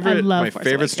 My favorite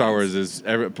Awakens. Star Wars is,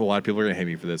 a lot of people are going to hate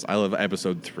me for this, I love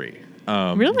Episode 3.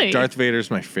 Really? Darth Vader's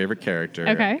my favorite character.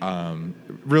 Okay.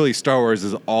 Really, Star Wars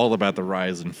is all about the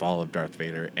rise and fall of Darth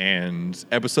Vader. And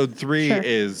Episode 3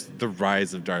 is the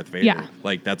rise of Darth Vader. Yeah.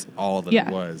 Like, that's all that it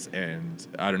was. And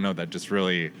I don't know, that just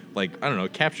really,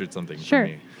 captured something for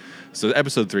me. So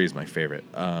Episode 3 is my favorite.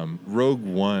 Rogue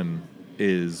One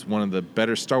is one of the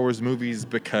better Star Wars movies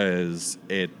because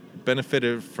it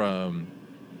benefited from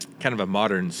kind of a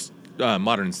modern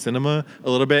cinema a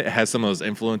little bit. It has some of those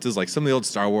influences, like some of the old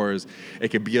Star Wars. It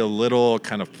could be a little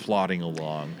kind of plodding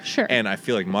along. Sure. And I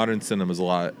feel like modern cinema is a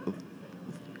lot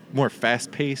more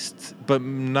fast-paced, but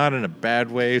not in a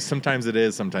bad way. Sometimes it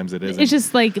is, sometimes it isn't. It's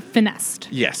just like finessed.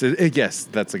 Yes, yes,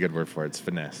 that's a good word for it. It's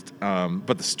finessed.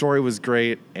 But the story was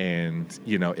great, and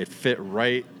it fit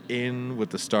right in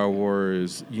with the Star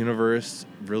Wars universe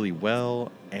really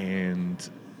well. And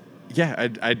yeah,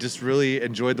 I just really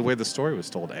enjoyed the way the story was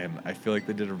told, and I feel like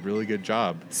they did a really good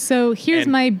job. So here's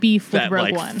my beef with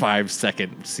Rogue One. That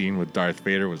 5-second scene with Darth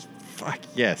Vader was fuck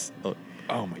yes.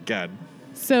 Oh my god.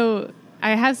 So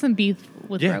I have some beef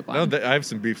with Rogue One. No, I have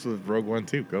some beefs with Rogue One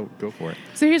too. Go for it.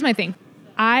 So here's my thing.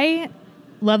 I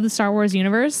love the Star Wars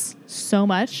universe so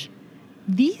much.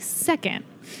 The second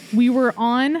we were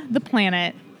on the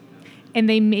planet and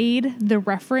they made the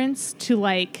reference to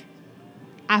like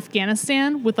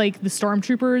Afghanistan with like the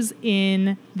stormtroopers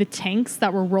in the tanks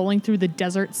that were rolling through the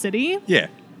desert city. Yeah.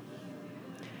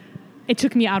 It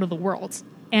took me out of the world.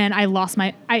 And I lost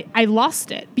I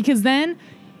lost it because then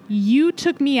you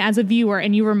took me as a viewer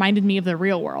and you reminded me of the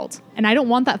real world. And I don't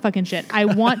want that fucking shit. I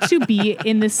want to be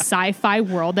in this sci-fi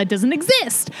world that doesn't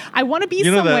exist. I want to be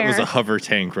somewhere. That was a hover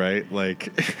tank, right? Like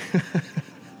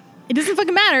it doesn't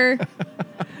fucking matter.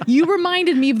 You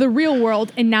reminded me of the real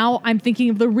world, and now I'm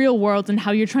thinking of the real world and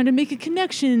how you're trying to make a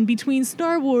connection between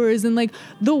Star Wars and like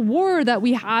the war that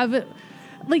we have.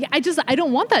 Like, I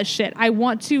don't want that shit. I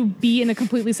want to be in a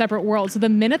completely separate world. So the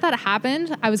minute that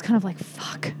happened, I was kind of like,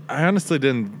 fuck. I honestly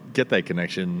didn't get that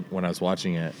connection when I was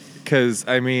watching it. Because,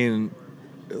 I mean,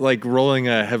 like rolling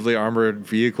a heavily armored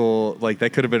vehicle, like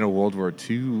that could have been a World War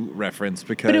II reference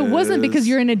because... But it wasn't because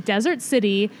you're in a desert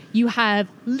city. You have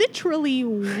literally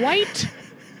white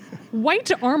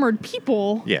armored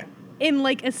people. Yeah. In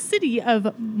like a city of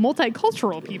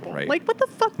multicultural people. Right. Like, what the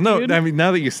fuck, No, dude? I mean,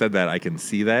 now that you said that, I can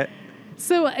see that.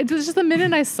 So it was just the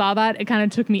minute I saw that, it kind of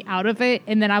took me out of it,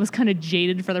 and then I was kind of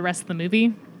jaded for the rest of the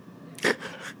movie.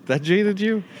 That jaded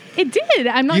you? It did.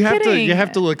 I'm not kidding. You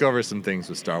have to look over some things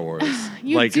with Star Wars.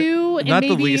 You do. And not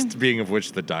the least being of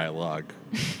which the dialogue,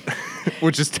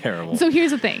 which is terrible. So here's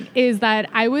the thing, is that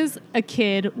I was a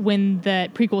kid when the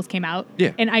prequels came out.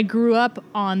 Yeah. And I grew up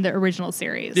on the original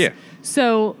series. Yeah.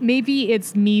 So maybe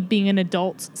it's me being an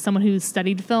adult, someone who's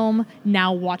studied film,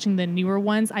 now watching the newer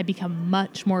ones, I become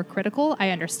much more critical. I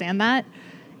understand that.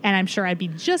 And I'm sure I'd be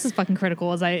just as fucking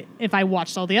critical as if I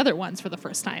watched all the other ones for the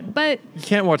first time. But you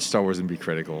can't watch Star Wars and be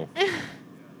critical.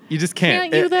 You just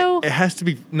can't. Can't you, though? It has to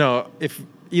be... No, if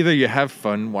either you have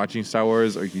fun watching Star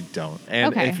Wars or you don't.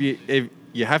 And if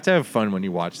you have to have fun when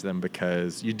you watch them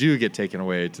because you do get taken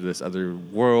away to this other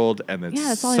world and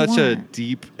it's such a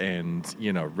deep and,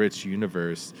 rich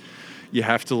universe. You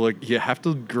have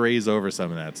to graze over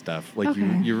some of that stuff. Like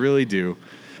you really do.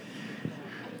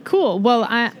 Cool. Well,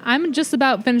 I'm just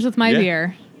about finished with my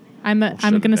beer. I'm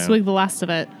going to swig the last of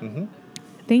it. Mm-hmm.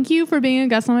 Thank you for being a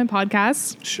guest on my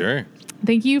podcast. Sure.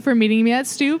 Thank you for meeting me at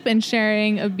Stoup and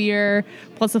sharing a beer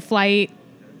plus a flight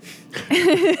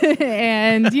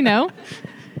and,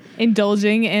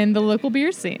 indulging in the local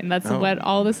beer scene. That's what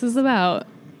all this is about.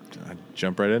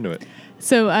 jump right into it.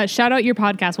 So shout out your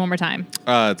podcast one more time.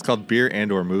 It's called Beer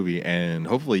and or Movie, and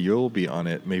hopefully you'll be on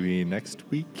it maybe next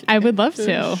week. I would love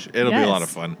to. It'll be a lot of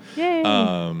fun. Yay.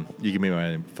 You can be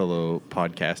my fellow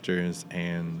podcasters,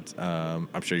 and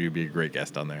I'm sure you'd be a great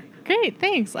guest on there. Great,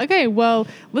 thanks. Okay, well,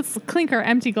 let's clink our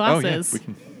empty glasses.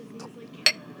 Oh,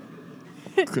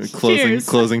 yeah, we can.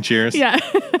 Closing cheers. Yeah.